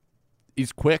of.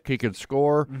 He's quick. He can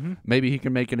score. Maybe he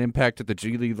can make an impact at the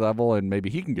G League level, and maybe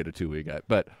he can get a two-way guy.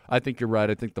 But I think you're right.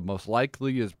 I think the most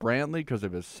likely is Brantley because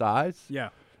of his size. Yeah.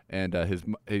 And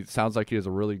it sounds like he has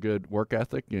a really good work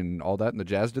ethic and all that. And the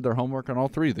Jazz did their homework on all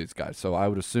three of these guys. So I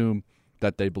would assume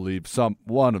that they believe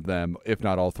one of them, if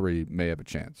not all three, may have a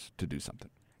chance to do something.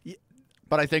 Yeah.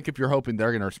 But I think if you're hoping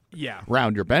they're going to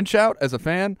round your bench out as a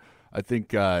fan, I think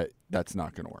that's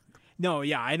not going to work. No,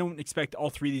 yeah, I don't expect all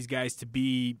three of these guys to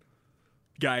be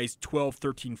guys 12,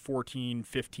 13, 14,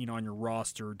 15 on your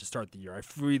roster to start the year. I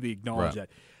freely acknowledge that.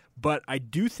 But I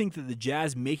do think that the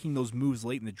Jazz making those moves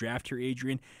late in the draft here,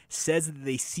 Adrian, says that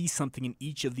they see something in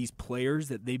each of these players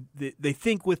that they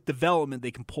think with development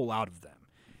they can pull out of them.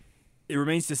 It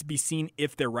remains to be seen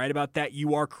if they're right about that.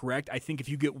 You are correct. I think if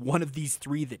you get one of these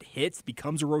three that hits,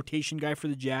 becomes a rotation guy for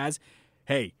the Jazz,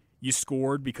 hey, you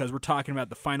scored, because we're talking about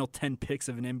the final 10 picks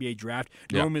of an NBA draft.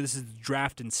 Normally this is the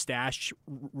draft and stash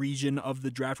region of the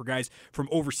draft for guys from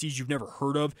overseas you've never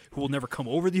heard of who will never come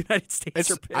over the United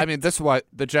States. I mean, this is why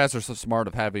the Jazz are so smart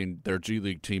of having their G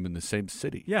League team in the same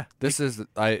city. Yeah. They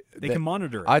can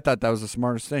monitor it. I thought that was the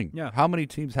smartest thing. Yeah. How many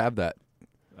teams have that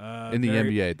in the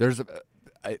NBA?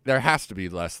 There has to be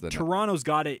less than Toronto's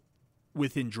got it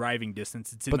within driving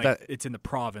distance. It's in the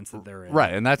province that they're in.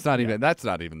 Right, and that's not even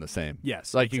the same.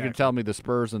 Yes. Like you can tell me the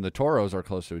Spurs and the Toros are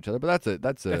close to each other, but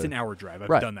that's an hour drive.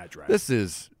 I've done that drive. This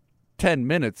is 10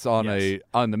 minutes on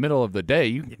the middle of the day.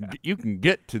 You can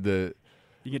get to the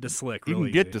You get to Slick. You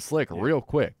can get to Slick real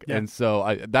quick, and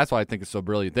so that's why I think it's so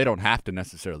brilliant. They don't have to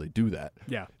necessarily do that.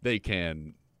 Yeah, they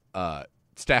can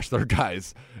stash their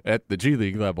guys at the G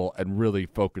League level and really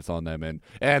focus on them,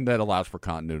 and that allows for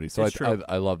continuity. So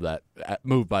I love that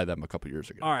move by them a couple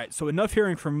years ago. All right, so enough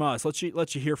hearing from us. Let's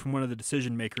you hear from one of the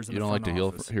decision makers. You don't like to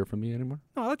hear from me anymore?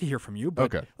 No, I like to hear from you.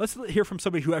 But okay, let's hear from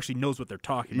somebody who actually knows what they're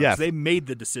talking about. Yes, they made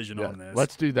the decision on this.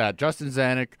 Let's do that. Justin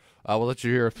Zanik. We'll let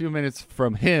you hear a few minutes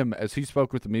from him as he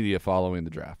spoke with the media following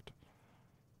the draft.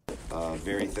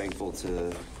 Very thankful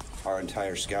to our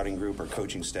entire scouting group, our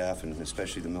coaching staff, and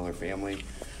especially the Miller family.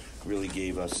 Really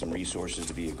gave us some resources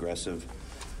to be aggressive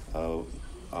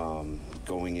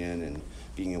going in and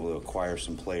being able to acquire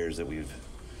some players that we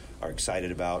are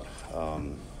excited about.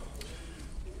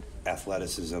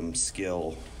 Athleticism,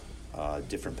 skill,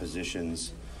 different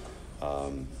positions,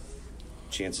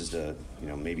 chances to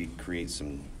maybe create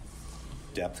some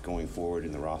depth going forward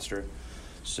in the roster.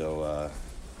 So a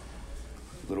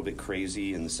little bit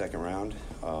crazy in the second round,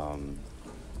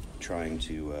 trying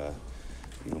to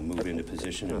move into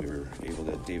position, and we were able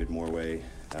to. David Morway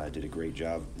did a great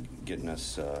job getting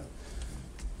us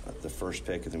the first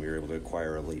pick, and then we were able to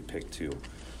acquire a late pick too.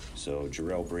 So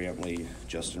Jarrell Brantley,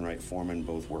 Justin Wright Foreman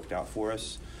both worked out for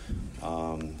us.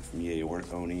 Mie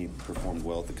Oni performed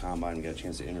well at the combine. We got a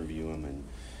chance to interview him, and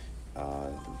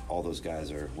all those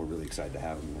guys we're really excited to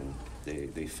have them,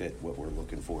 and they fit what we're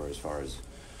looking for as far as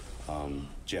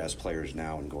Jazz players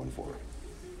now and going forward.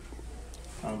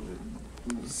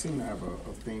 You seem to have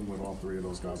a theme with all three of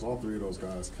those guys. All three of those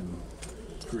guys can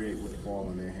create with the ball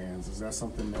in their hands. Is that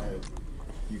something that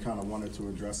you kind of wanted to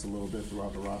address a little bit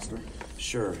throughout the roster?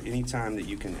 Sure. Anytime that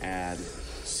you can add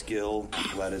skill,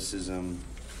 athleticism,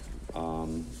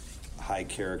 high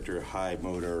character, high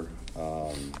motor,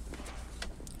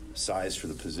 size for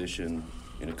the position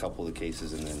in a couple of the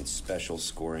cases, and then special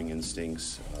scoring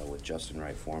instincts with Justin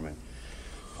Wright Foreman.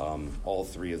 All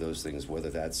three of those things, whether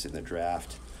that's in the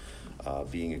draft,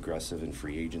 being aggressive in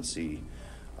free agency,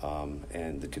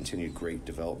 and the continued great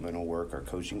developmental work our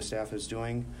coaching staff is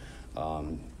doing,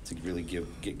 to really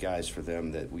get guys for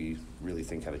them that we really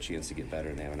think have a chance to get better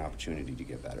and they have an opportunity to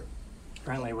get better.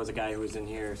 Conley was a guy who was in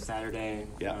here Saturday.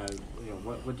 Yeah.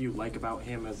 What do you like about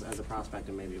him as a prospect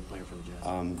and maybe a player for the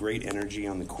Jazz? Great energy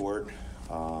on the court.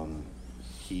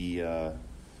 He,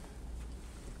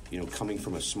 coming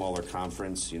from a smaller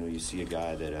conference, you see a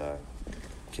guy that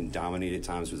can dominate at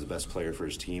times, was the best player for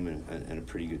his team and a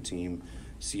pretty good team.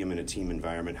 See him in a team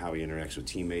environment, how he interacts with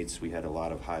teammates. We had a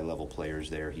lot of high-level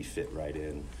players there. He fit right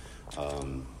in.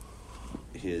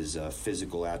 His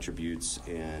physical attributes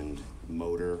and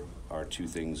motor are two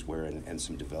things and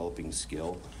some developing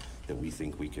skill that we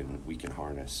think we can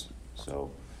harness.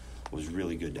 So it was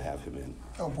really good to have him in.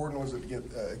 How important was it to get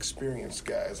experienced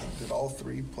guys? Did all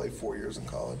three play 4 years in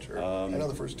college? Or, I know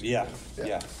the first two. Yeah.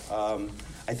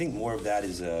 I think more of that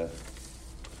is it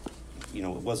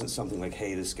wasn't something like,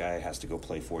 hey, this guy has to go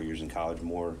play 4 years in college.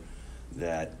 More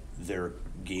that their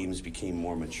games became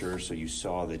more mature, so you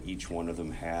saw that each one of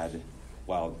them had,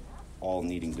 while all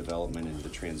needing development in the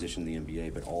transition to the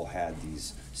NBA, but all had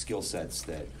these skill sets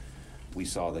that we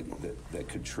saw that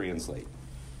could translate.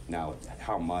 Now,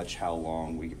 how much, how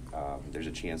long, there's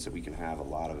a chance that we can have a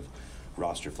lot of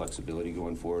roster flexibility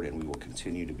going forward, and we will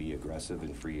continue to be aggressive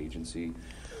in free agency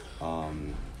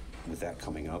with that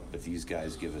coming up. If these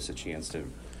guys give us a chance to,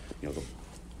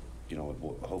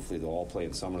 hopefully they'll all play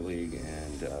in Summer League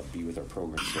and be with our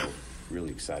program, so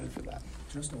really excited for that.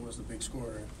 Justin was the big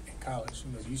scorer in college.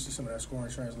 You see some of that scoring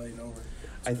translating over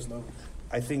to his level.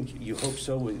 I think you hope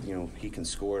so. He can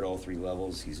score at all three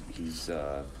levels. He's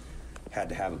had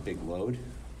to have a big load.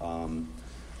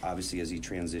 Obviously, as he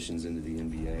transitions into the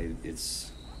NBA,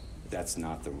 that's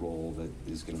not the role that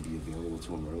is going to be available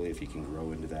to him early. If he can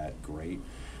grow into that, great.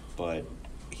 But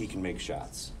he can make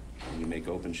shots. When you make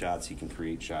open shots, he can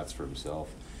create shots for himself.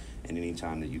 And any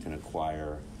time that you can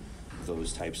acquire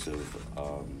those types of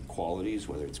qualities,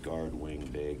 whether it's guard, wing,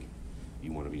 big,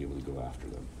 you want to be able to go after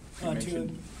them.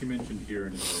 He mentioned here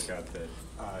in his workout that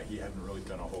he hadn't really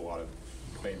done a whole lot of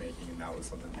playmaking, and that was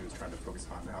something he was trying to focus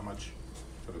on. How much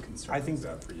of a concern is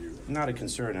that for you? Not a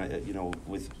concern.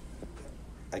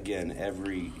 Again,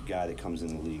 every guy that comes in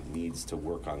the league needs to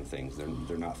work on things.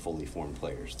 They're not fully formed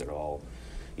players. They're all,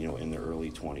 in their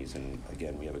early 20s. And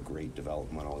again, we have a great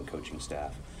developmental and coaching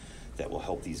staff that will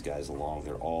help these guys along.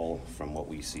 They're all, from what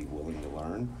we see, willing to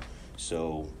learn.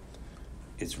 So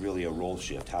it's really a role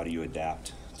shift. How do you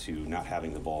adapt to not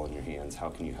having the ball in your hands? How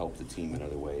can you help the team in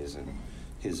other ways? And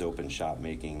his open shot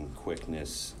making,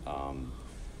 quickness,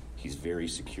 he's very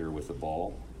secure with the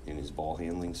ball in his ball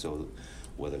handling. So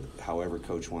however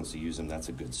coach wants to use him, that's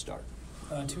a good start.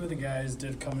 Two of the guys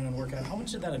did come in and work out. How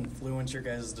much did that influence your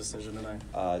guys' decision tonight?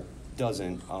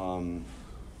 Doesn't.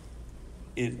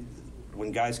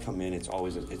 When guys come in, it's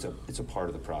always it's a part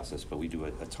of the process. But we do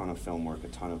a ton of film work, a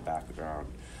ton of background.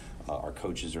 Our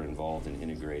coaches are involved and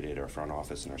integrated. Our front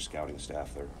office and our scouting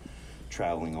staff, they're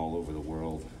traveling all over the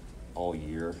world all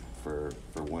year for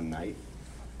one night.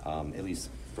 At least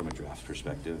from a draft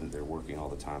perspective, they're working all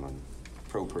the time on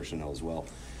pro personnel as well.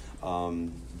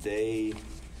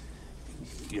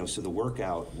 So the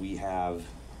workout, I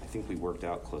think we worked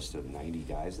out close to 90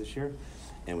 guys this year,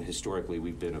 and historically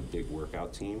we've been a big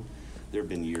workout team. There have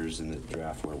been years in the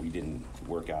draft where we didn't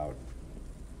work out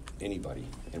anybody,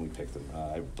 and we picked them.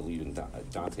 I believe in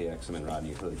Dante Exum and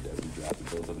Rodney Hood that we drafted.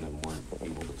 Both of them weren't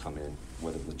able to come in,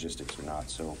 whether logistics or not.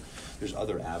 So there's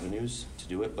other avenues to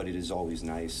do it, but it is always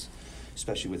nice,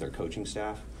 especially with our coaching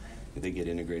staff, that they get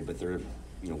integrated. But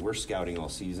we're scouting all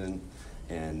season,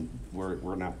 and we're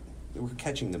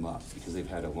catching them up because they've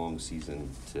had a long season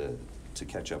to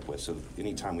catch up with. So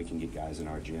anytime we can get guys in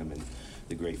our gym and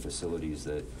the great facilities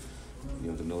that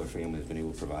the Miller family has been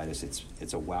able to provide us,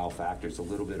 it's a wow factor. It's a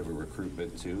little bit of a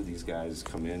recruitment too. These guys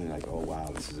come in and like, oh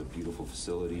wow, this is a beautiful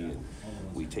facility, and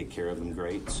we take care of them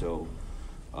great. So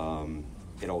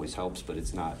it always helps, but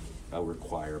it's not a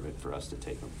requirement for us to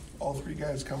take them. All three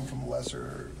guys come from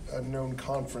lesser known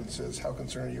conferences. How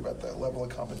concerned are you about that level of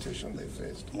competition they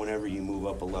faced? Whenever you move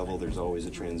up a level, there's always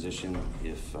a transition.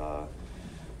 If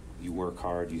you work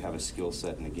hard, you have a skill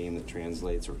set in a game that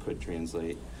translates or could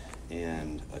translate,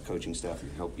 and a coaching staff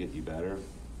can help get you better,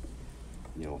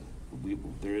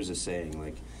 there is a saying,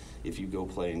 like, if you go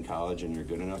play in college and you're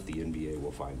good enough, the NBA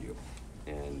will find you.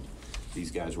 And these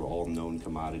guys were all known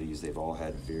commodities. They've all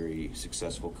had very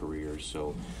successful careers,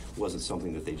 so it wasn't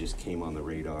something that they just came on the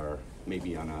radar,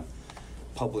 maybe on a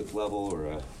public level or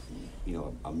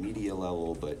a media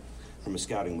level, but from a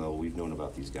scouting level, we've known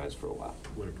about these guys for a while.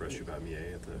 What impressed you about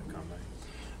Mie at the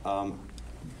combine?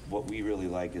 What we really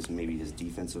like is maybe his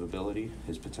defensive ability,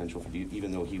 his potential for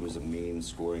even though he was a main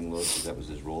scoring load, because that was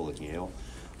his role at Yale.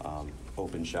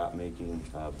 Open shot making,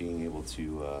 being able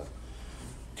to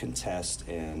contest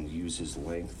and use his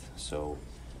length. So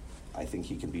I think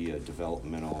he can be a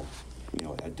developmental,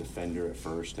 a defender at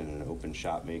first and an open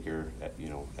shot maker,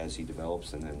 as he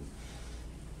develops, and then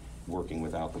working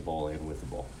without the ball and with the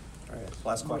ball. All right,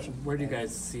 last question. Where do you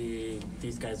guys see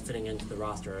these guys fitting into the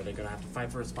roster? Are they going to have to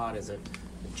fight for a spot? Is it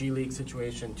a G League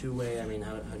situation, two-way? I mean,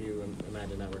 how do you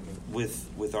imagine that working?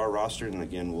 With our roster, and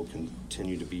again, we'll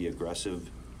continue to be aggressive,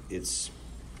 it's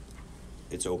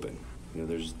open.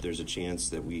 There's a chance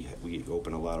that we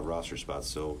open a lot of roster spots.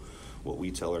 So what we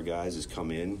tell our guys is come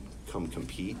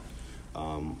compete.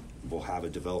 We'll have a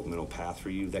developmental path for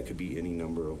you. That could be any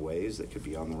number of ways. That could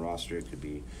be on the roster. It could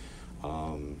be,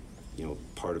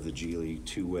 part of the G League,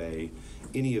 two-way.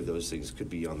 Any of those things could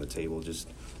be on the table. Just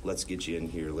let's get you in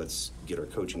here. Let's get our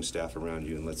coaching staff around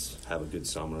you, and let's have a good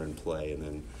summer and play. And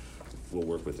then we'll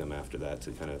work with them after that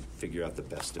to kind of figure out the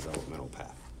best developmental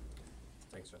path.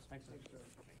 Thanks, Justin. Thanks.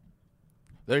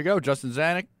 There you go, Justin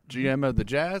Zanik, GM of the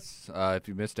Jazz. If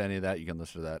you missed any of that, you can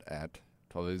listen to that at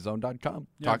 1280zone.com,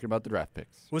 talking about the draft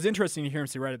picks. It was interesting to hear him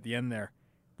say right at the end there,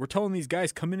 we're telling these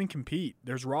guys, come in and compete.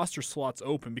 There's roster slots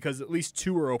open, because at least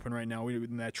 2 are open right now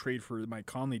in that trade for the Mike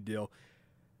Conley deal.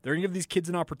 They're going to give these kids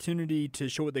an opportunity to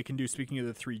show what they can do, speaking of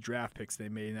the 3 draft picks they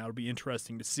made, and that'll be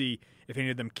interesting to see if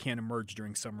any of them can emerge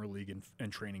during summer league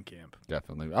and training camp.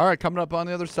 Definitely. All right, coming up on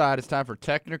the other side, it's time for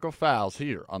technical fouls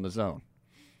here on The Zone.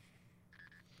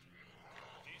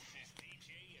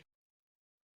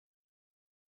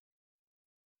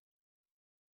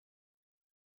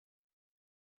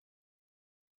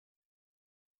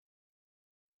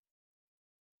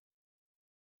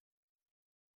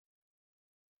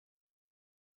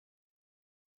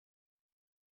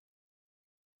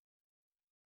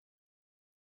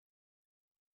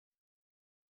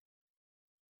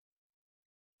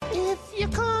 If you're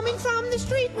coming from the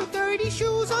street with dirty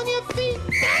shoes on your feet,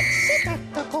 that's a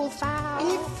technical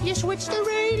foul. If you switch the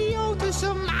radio to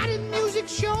some modern music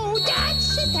show,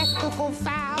 that's a technical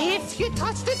foul. If you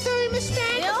touch the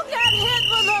thermostat, you'll get hit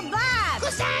with a bat,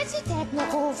 'cause that's a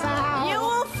technical foul. You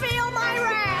will feel my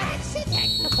wrath. That's a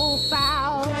technical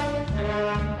foul.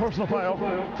 Personal foul,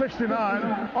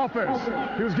 69,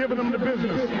 offense. He was giving them the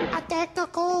business. A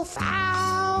technical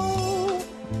foul.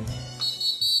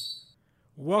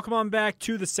 Welcome on back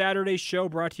to the Saturday Show,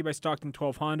 brought to you by Stockton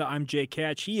 12 Honda. I'm Jay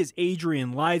Catch. He is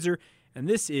Adrian Lizer, and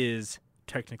this is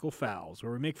Technical Fouls,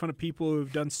 where we make fun of people who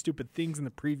have done stupid things in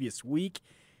the previous week.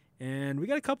 And we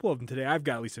got a couple of them today. I've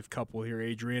got at least a couple here,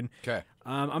 Adrian. Okay.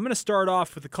 I'm going to start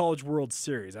off with the College World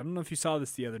Series. I don't know if you saw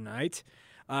this the other night,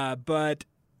 but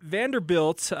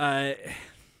Vanderbilt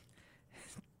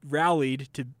rallied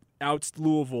to oust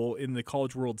Louisville in the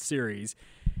College World Series.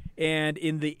 And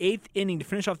in the 8th inning, to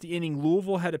finish off the inning,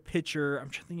 Louisville had a pitcher.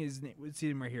 I'm trying to think of his name. What's his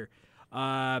name right here?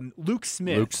 Luke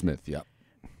Smith. Luke Smith, yep.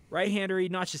 Right-hander. He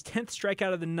notched his 10th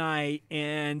strikeout of the night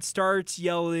and starts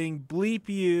yelling, bleep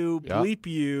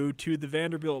you, to the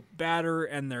Vanderbilt batter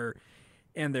and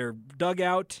their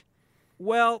dugout.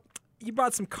 Well, you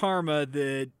brought some karma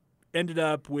that ended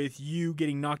up with you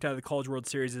getting knocked out of the College World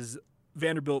Series as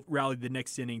Vanderbilt rallied the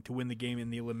next inning to win the game in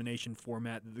the elimination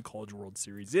format that the College World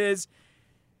Series is.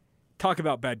 Talk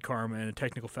about bad karma and a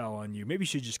technical foul on you. Maybe you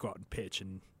should just go out and pitch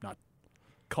and not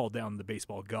call down the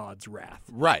baseball god's wrath.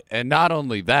 Right, and not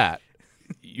only that,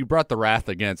 you brought the wrath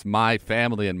against my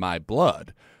family and my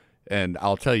blood, and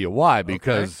I'll tell you why,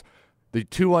 because the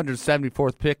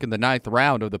 274th pick in the 9th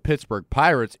round of the Pittsburgh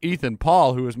Pirates, Ethan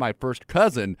Paul, who is my first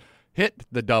cousin, hit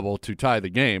the double to tie the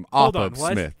game off of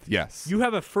Smith. Yes. You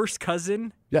have a first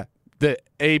cousin? Yeah. The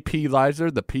AP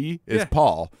Lizer, the P, is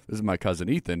Paul. This is my cousin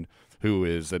Ethan, who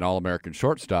is an All-American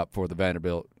shortstop for the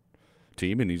Vanderbilt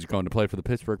team, and he's going to play for the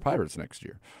Pittsburgh Pirates next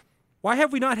year. Why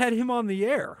have we not had him on the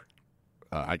air?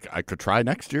 I could try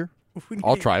next year.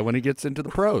 I'll try when he gets into the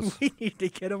pros. We need to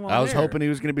get him on I was air. hoping he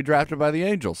was going to be drafted by the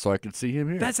Angels so I could see him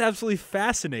here. That's absolutely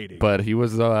fascinating. But he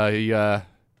was, hit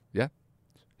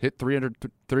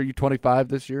 325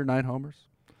 this year, 9 homers.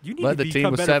 You need led to the team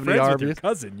become with better 70 friends RBIs. with your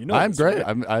cousin. You know I'm this, great.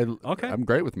 right? I'm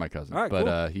great with my cousin. All right,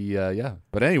 but cool.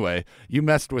 But anyway, you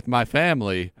messed with my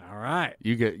family. All right.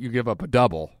 You give up a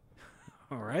double.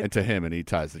 All right. into him, and he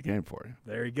ties the game for you.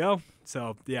 There you go.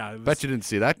 So, yeah. Bet you didn't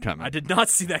see that coming. I did not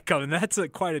see that coming. That's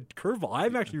quite a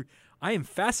curveball. I am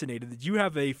fascinated that you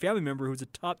have a family member who's a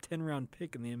top 10 round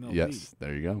pick in the MLB. Yes,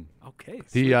 there you go. Okay.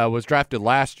 He was drafted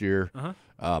last year,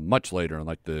 much later in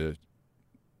like the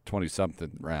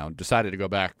 20-something round. Decided to go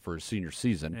back for his senior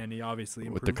season, and he obviously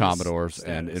with the Commodores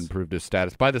and improved his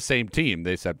status by the same team.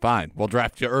 They said, "Fine, we'll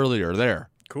draft you earlier there."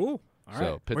 Cool. All right.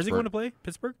 So Where's he going to play?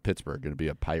 Pittsburgh. Pittsburgh, going to be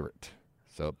a Pirate.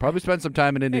 So probably spend some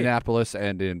time in Indianapolis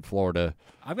and in Florida.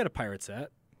 I've got a Pirates hat.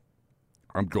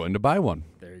 I'm going to buy one.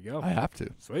 There you go. I have to.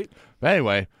 Sweet. But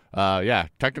anyway,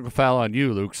 technical foul on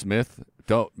you, Luke Smith.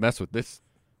 Don't mess with this.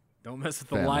 Don't mess with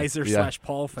family. the Lizer /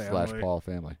 Paul family. / Paul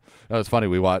family. That was funny.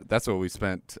 That's what we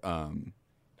spent.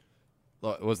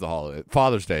 What was the holiday?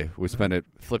 Father's Day. We spent it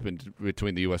flipping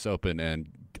between the U.S. Open and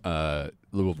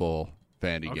Louisville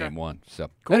Vandy Game 1. So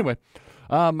anyway,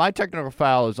 my technical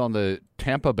foul is on the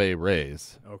Tampa Bay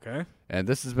Rays. Okay. And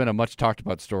this has been a much talked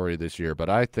about story this year,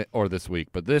 or this week.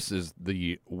 But this is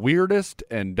the weirdest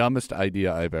and dumbest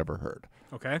idea I've ever heard.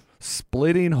 Okay.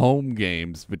 Splitting home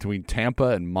games between Tampa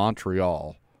and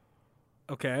Montreal.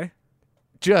 Okay.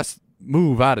 Just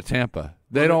move out of Tampa.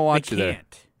 They don't want you there.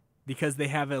 Because they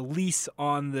have a lease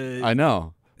on the I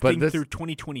know, but thing through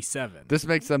 2027. This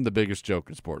makes them the biggest joke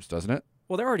in sports, doesn't it?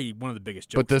 Well, they're already one of the biggest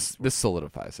jokes. But this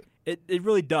solidifies it. It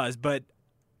really does, but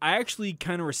I actually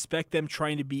kind of respect them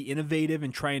trying to be innovative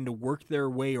and trying to work their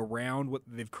way around what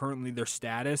they've currently their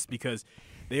status, because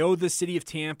they owe the city of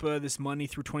Tampa this money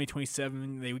through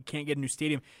 2027. They can't get a new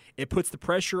stadium. It puts the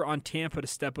pressure on Tampa to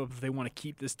step up if they want to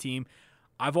keep this team.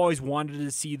 I've always wanted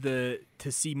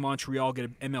to see Montreal get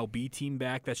an MLB team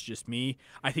back. That's just me.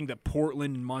 I think that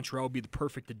Portland and Montreal would be the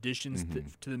perfect additions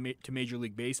to Major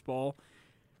League Baseball.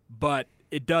 But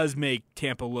it does make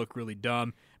Tampa look really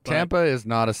dumb. Tampa is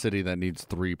not a city that needs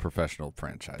 3 professional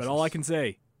franchises. But all I can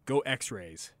say, go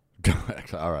X-Rays.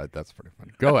 All right, that's pretty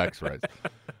funny. Go X-Rays.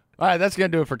 All right, that's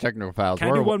going to do it for technical files. Can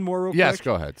I do one more real quick? Yes,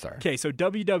 go ahead. Sorry. Okay, so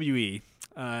WWE,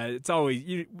 it's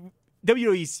always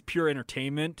WWE's pure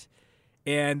entertainment.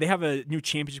 And they have a new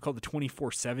championship called the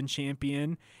 24/7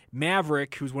 champion.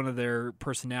 Maverick, who's one of their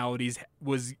personalities,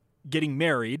 was getting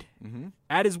married.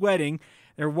 At his wedding,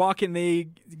 they're walking, they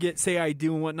say I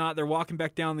do and whatnot. They're walking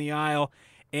back down the aisle,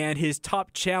 and his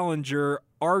top challenger,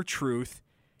 R-Truth,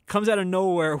 comes out of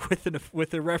nowhere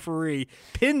with a referee,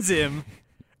 pins him,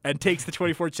 and takes the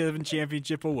 24/7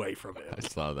 championship away from him. I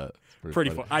saw that.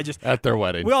 Pretty fun. At their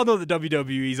wedding. We all know that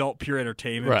WWE's all pure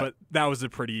entertainment, Right. but that was a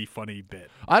pretty funny bit.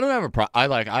 I don't have a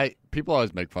problem. People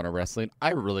always make fun of wrestling.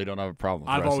 I really don't have a problem with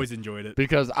I've wrestling. always enjoyed it.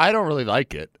 Because I don't really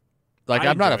like it. Like,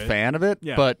 I'm not a fan of it,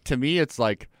 but to me it's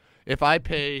like if I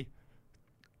pay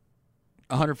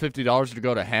 $150 to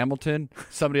go to Hamilton,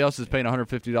 somebody else is paying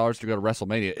 $150 to go to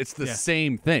WrestleMania. It's the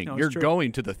same thing. No, it's you're true.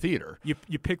 going to the theater. You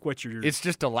pick what you're. It's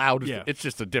just allowed. Yeah. It's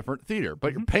just a different theater,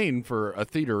 but you're paying for a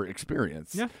theater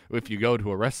experience. Yeah. If you go to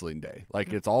a wrestling day,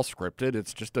 like it's all scripted.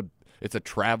 It's just a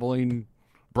traveling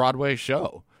Broadway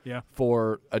show. Yeah.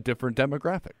 For a different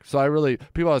demographic. So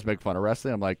people always make fun of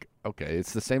wrestling. I'm like, okay,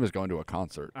 it's the same as going to a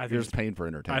concert. You're just paying for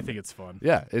entertainment. I think it's fun.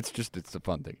 Yeah, it's a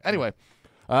fun thing. Anyway.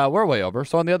 We're way over.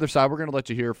 So on the other side, we're going to let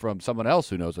you hear from someone else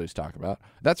who knows what he's talking about.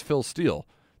 That's Phil Steele,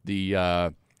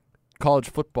 the college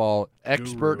football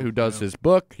expert who does his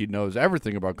book. He knows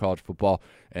everything about college football.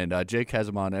 And Jake has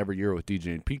him on every year with DJ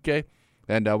and PK.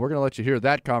 And we're going to let you hear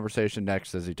that conversation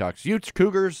next as he talks Utes,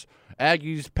 Cougars,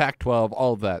 Aggies, Pac-12,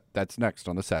 all of that. That's next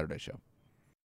on the Saturday Show.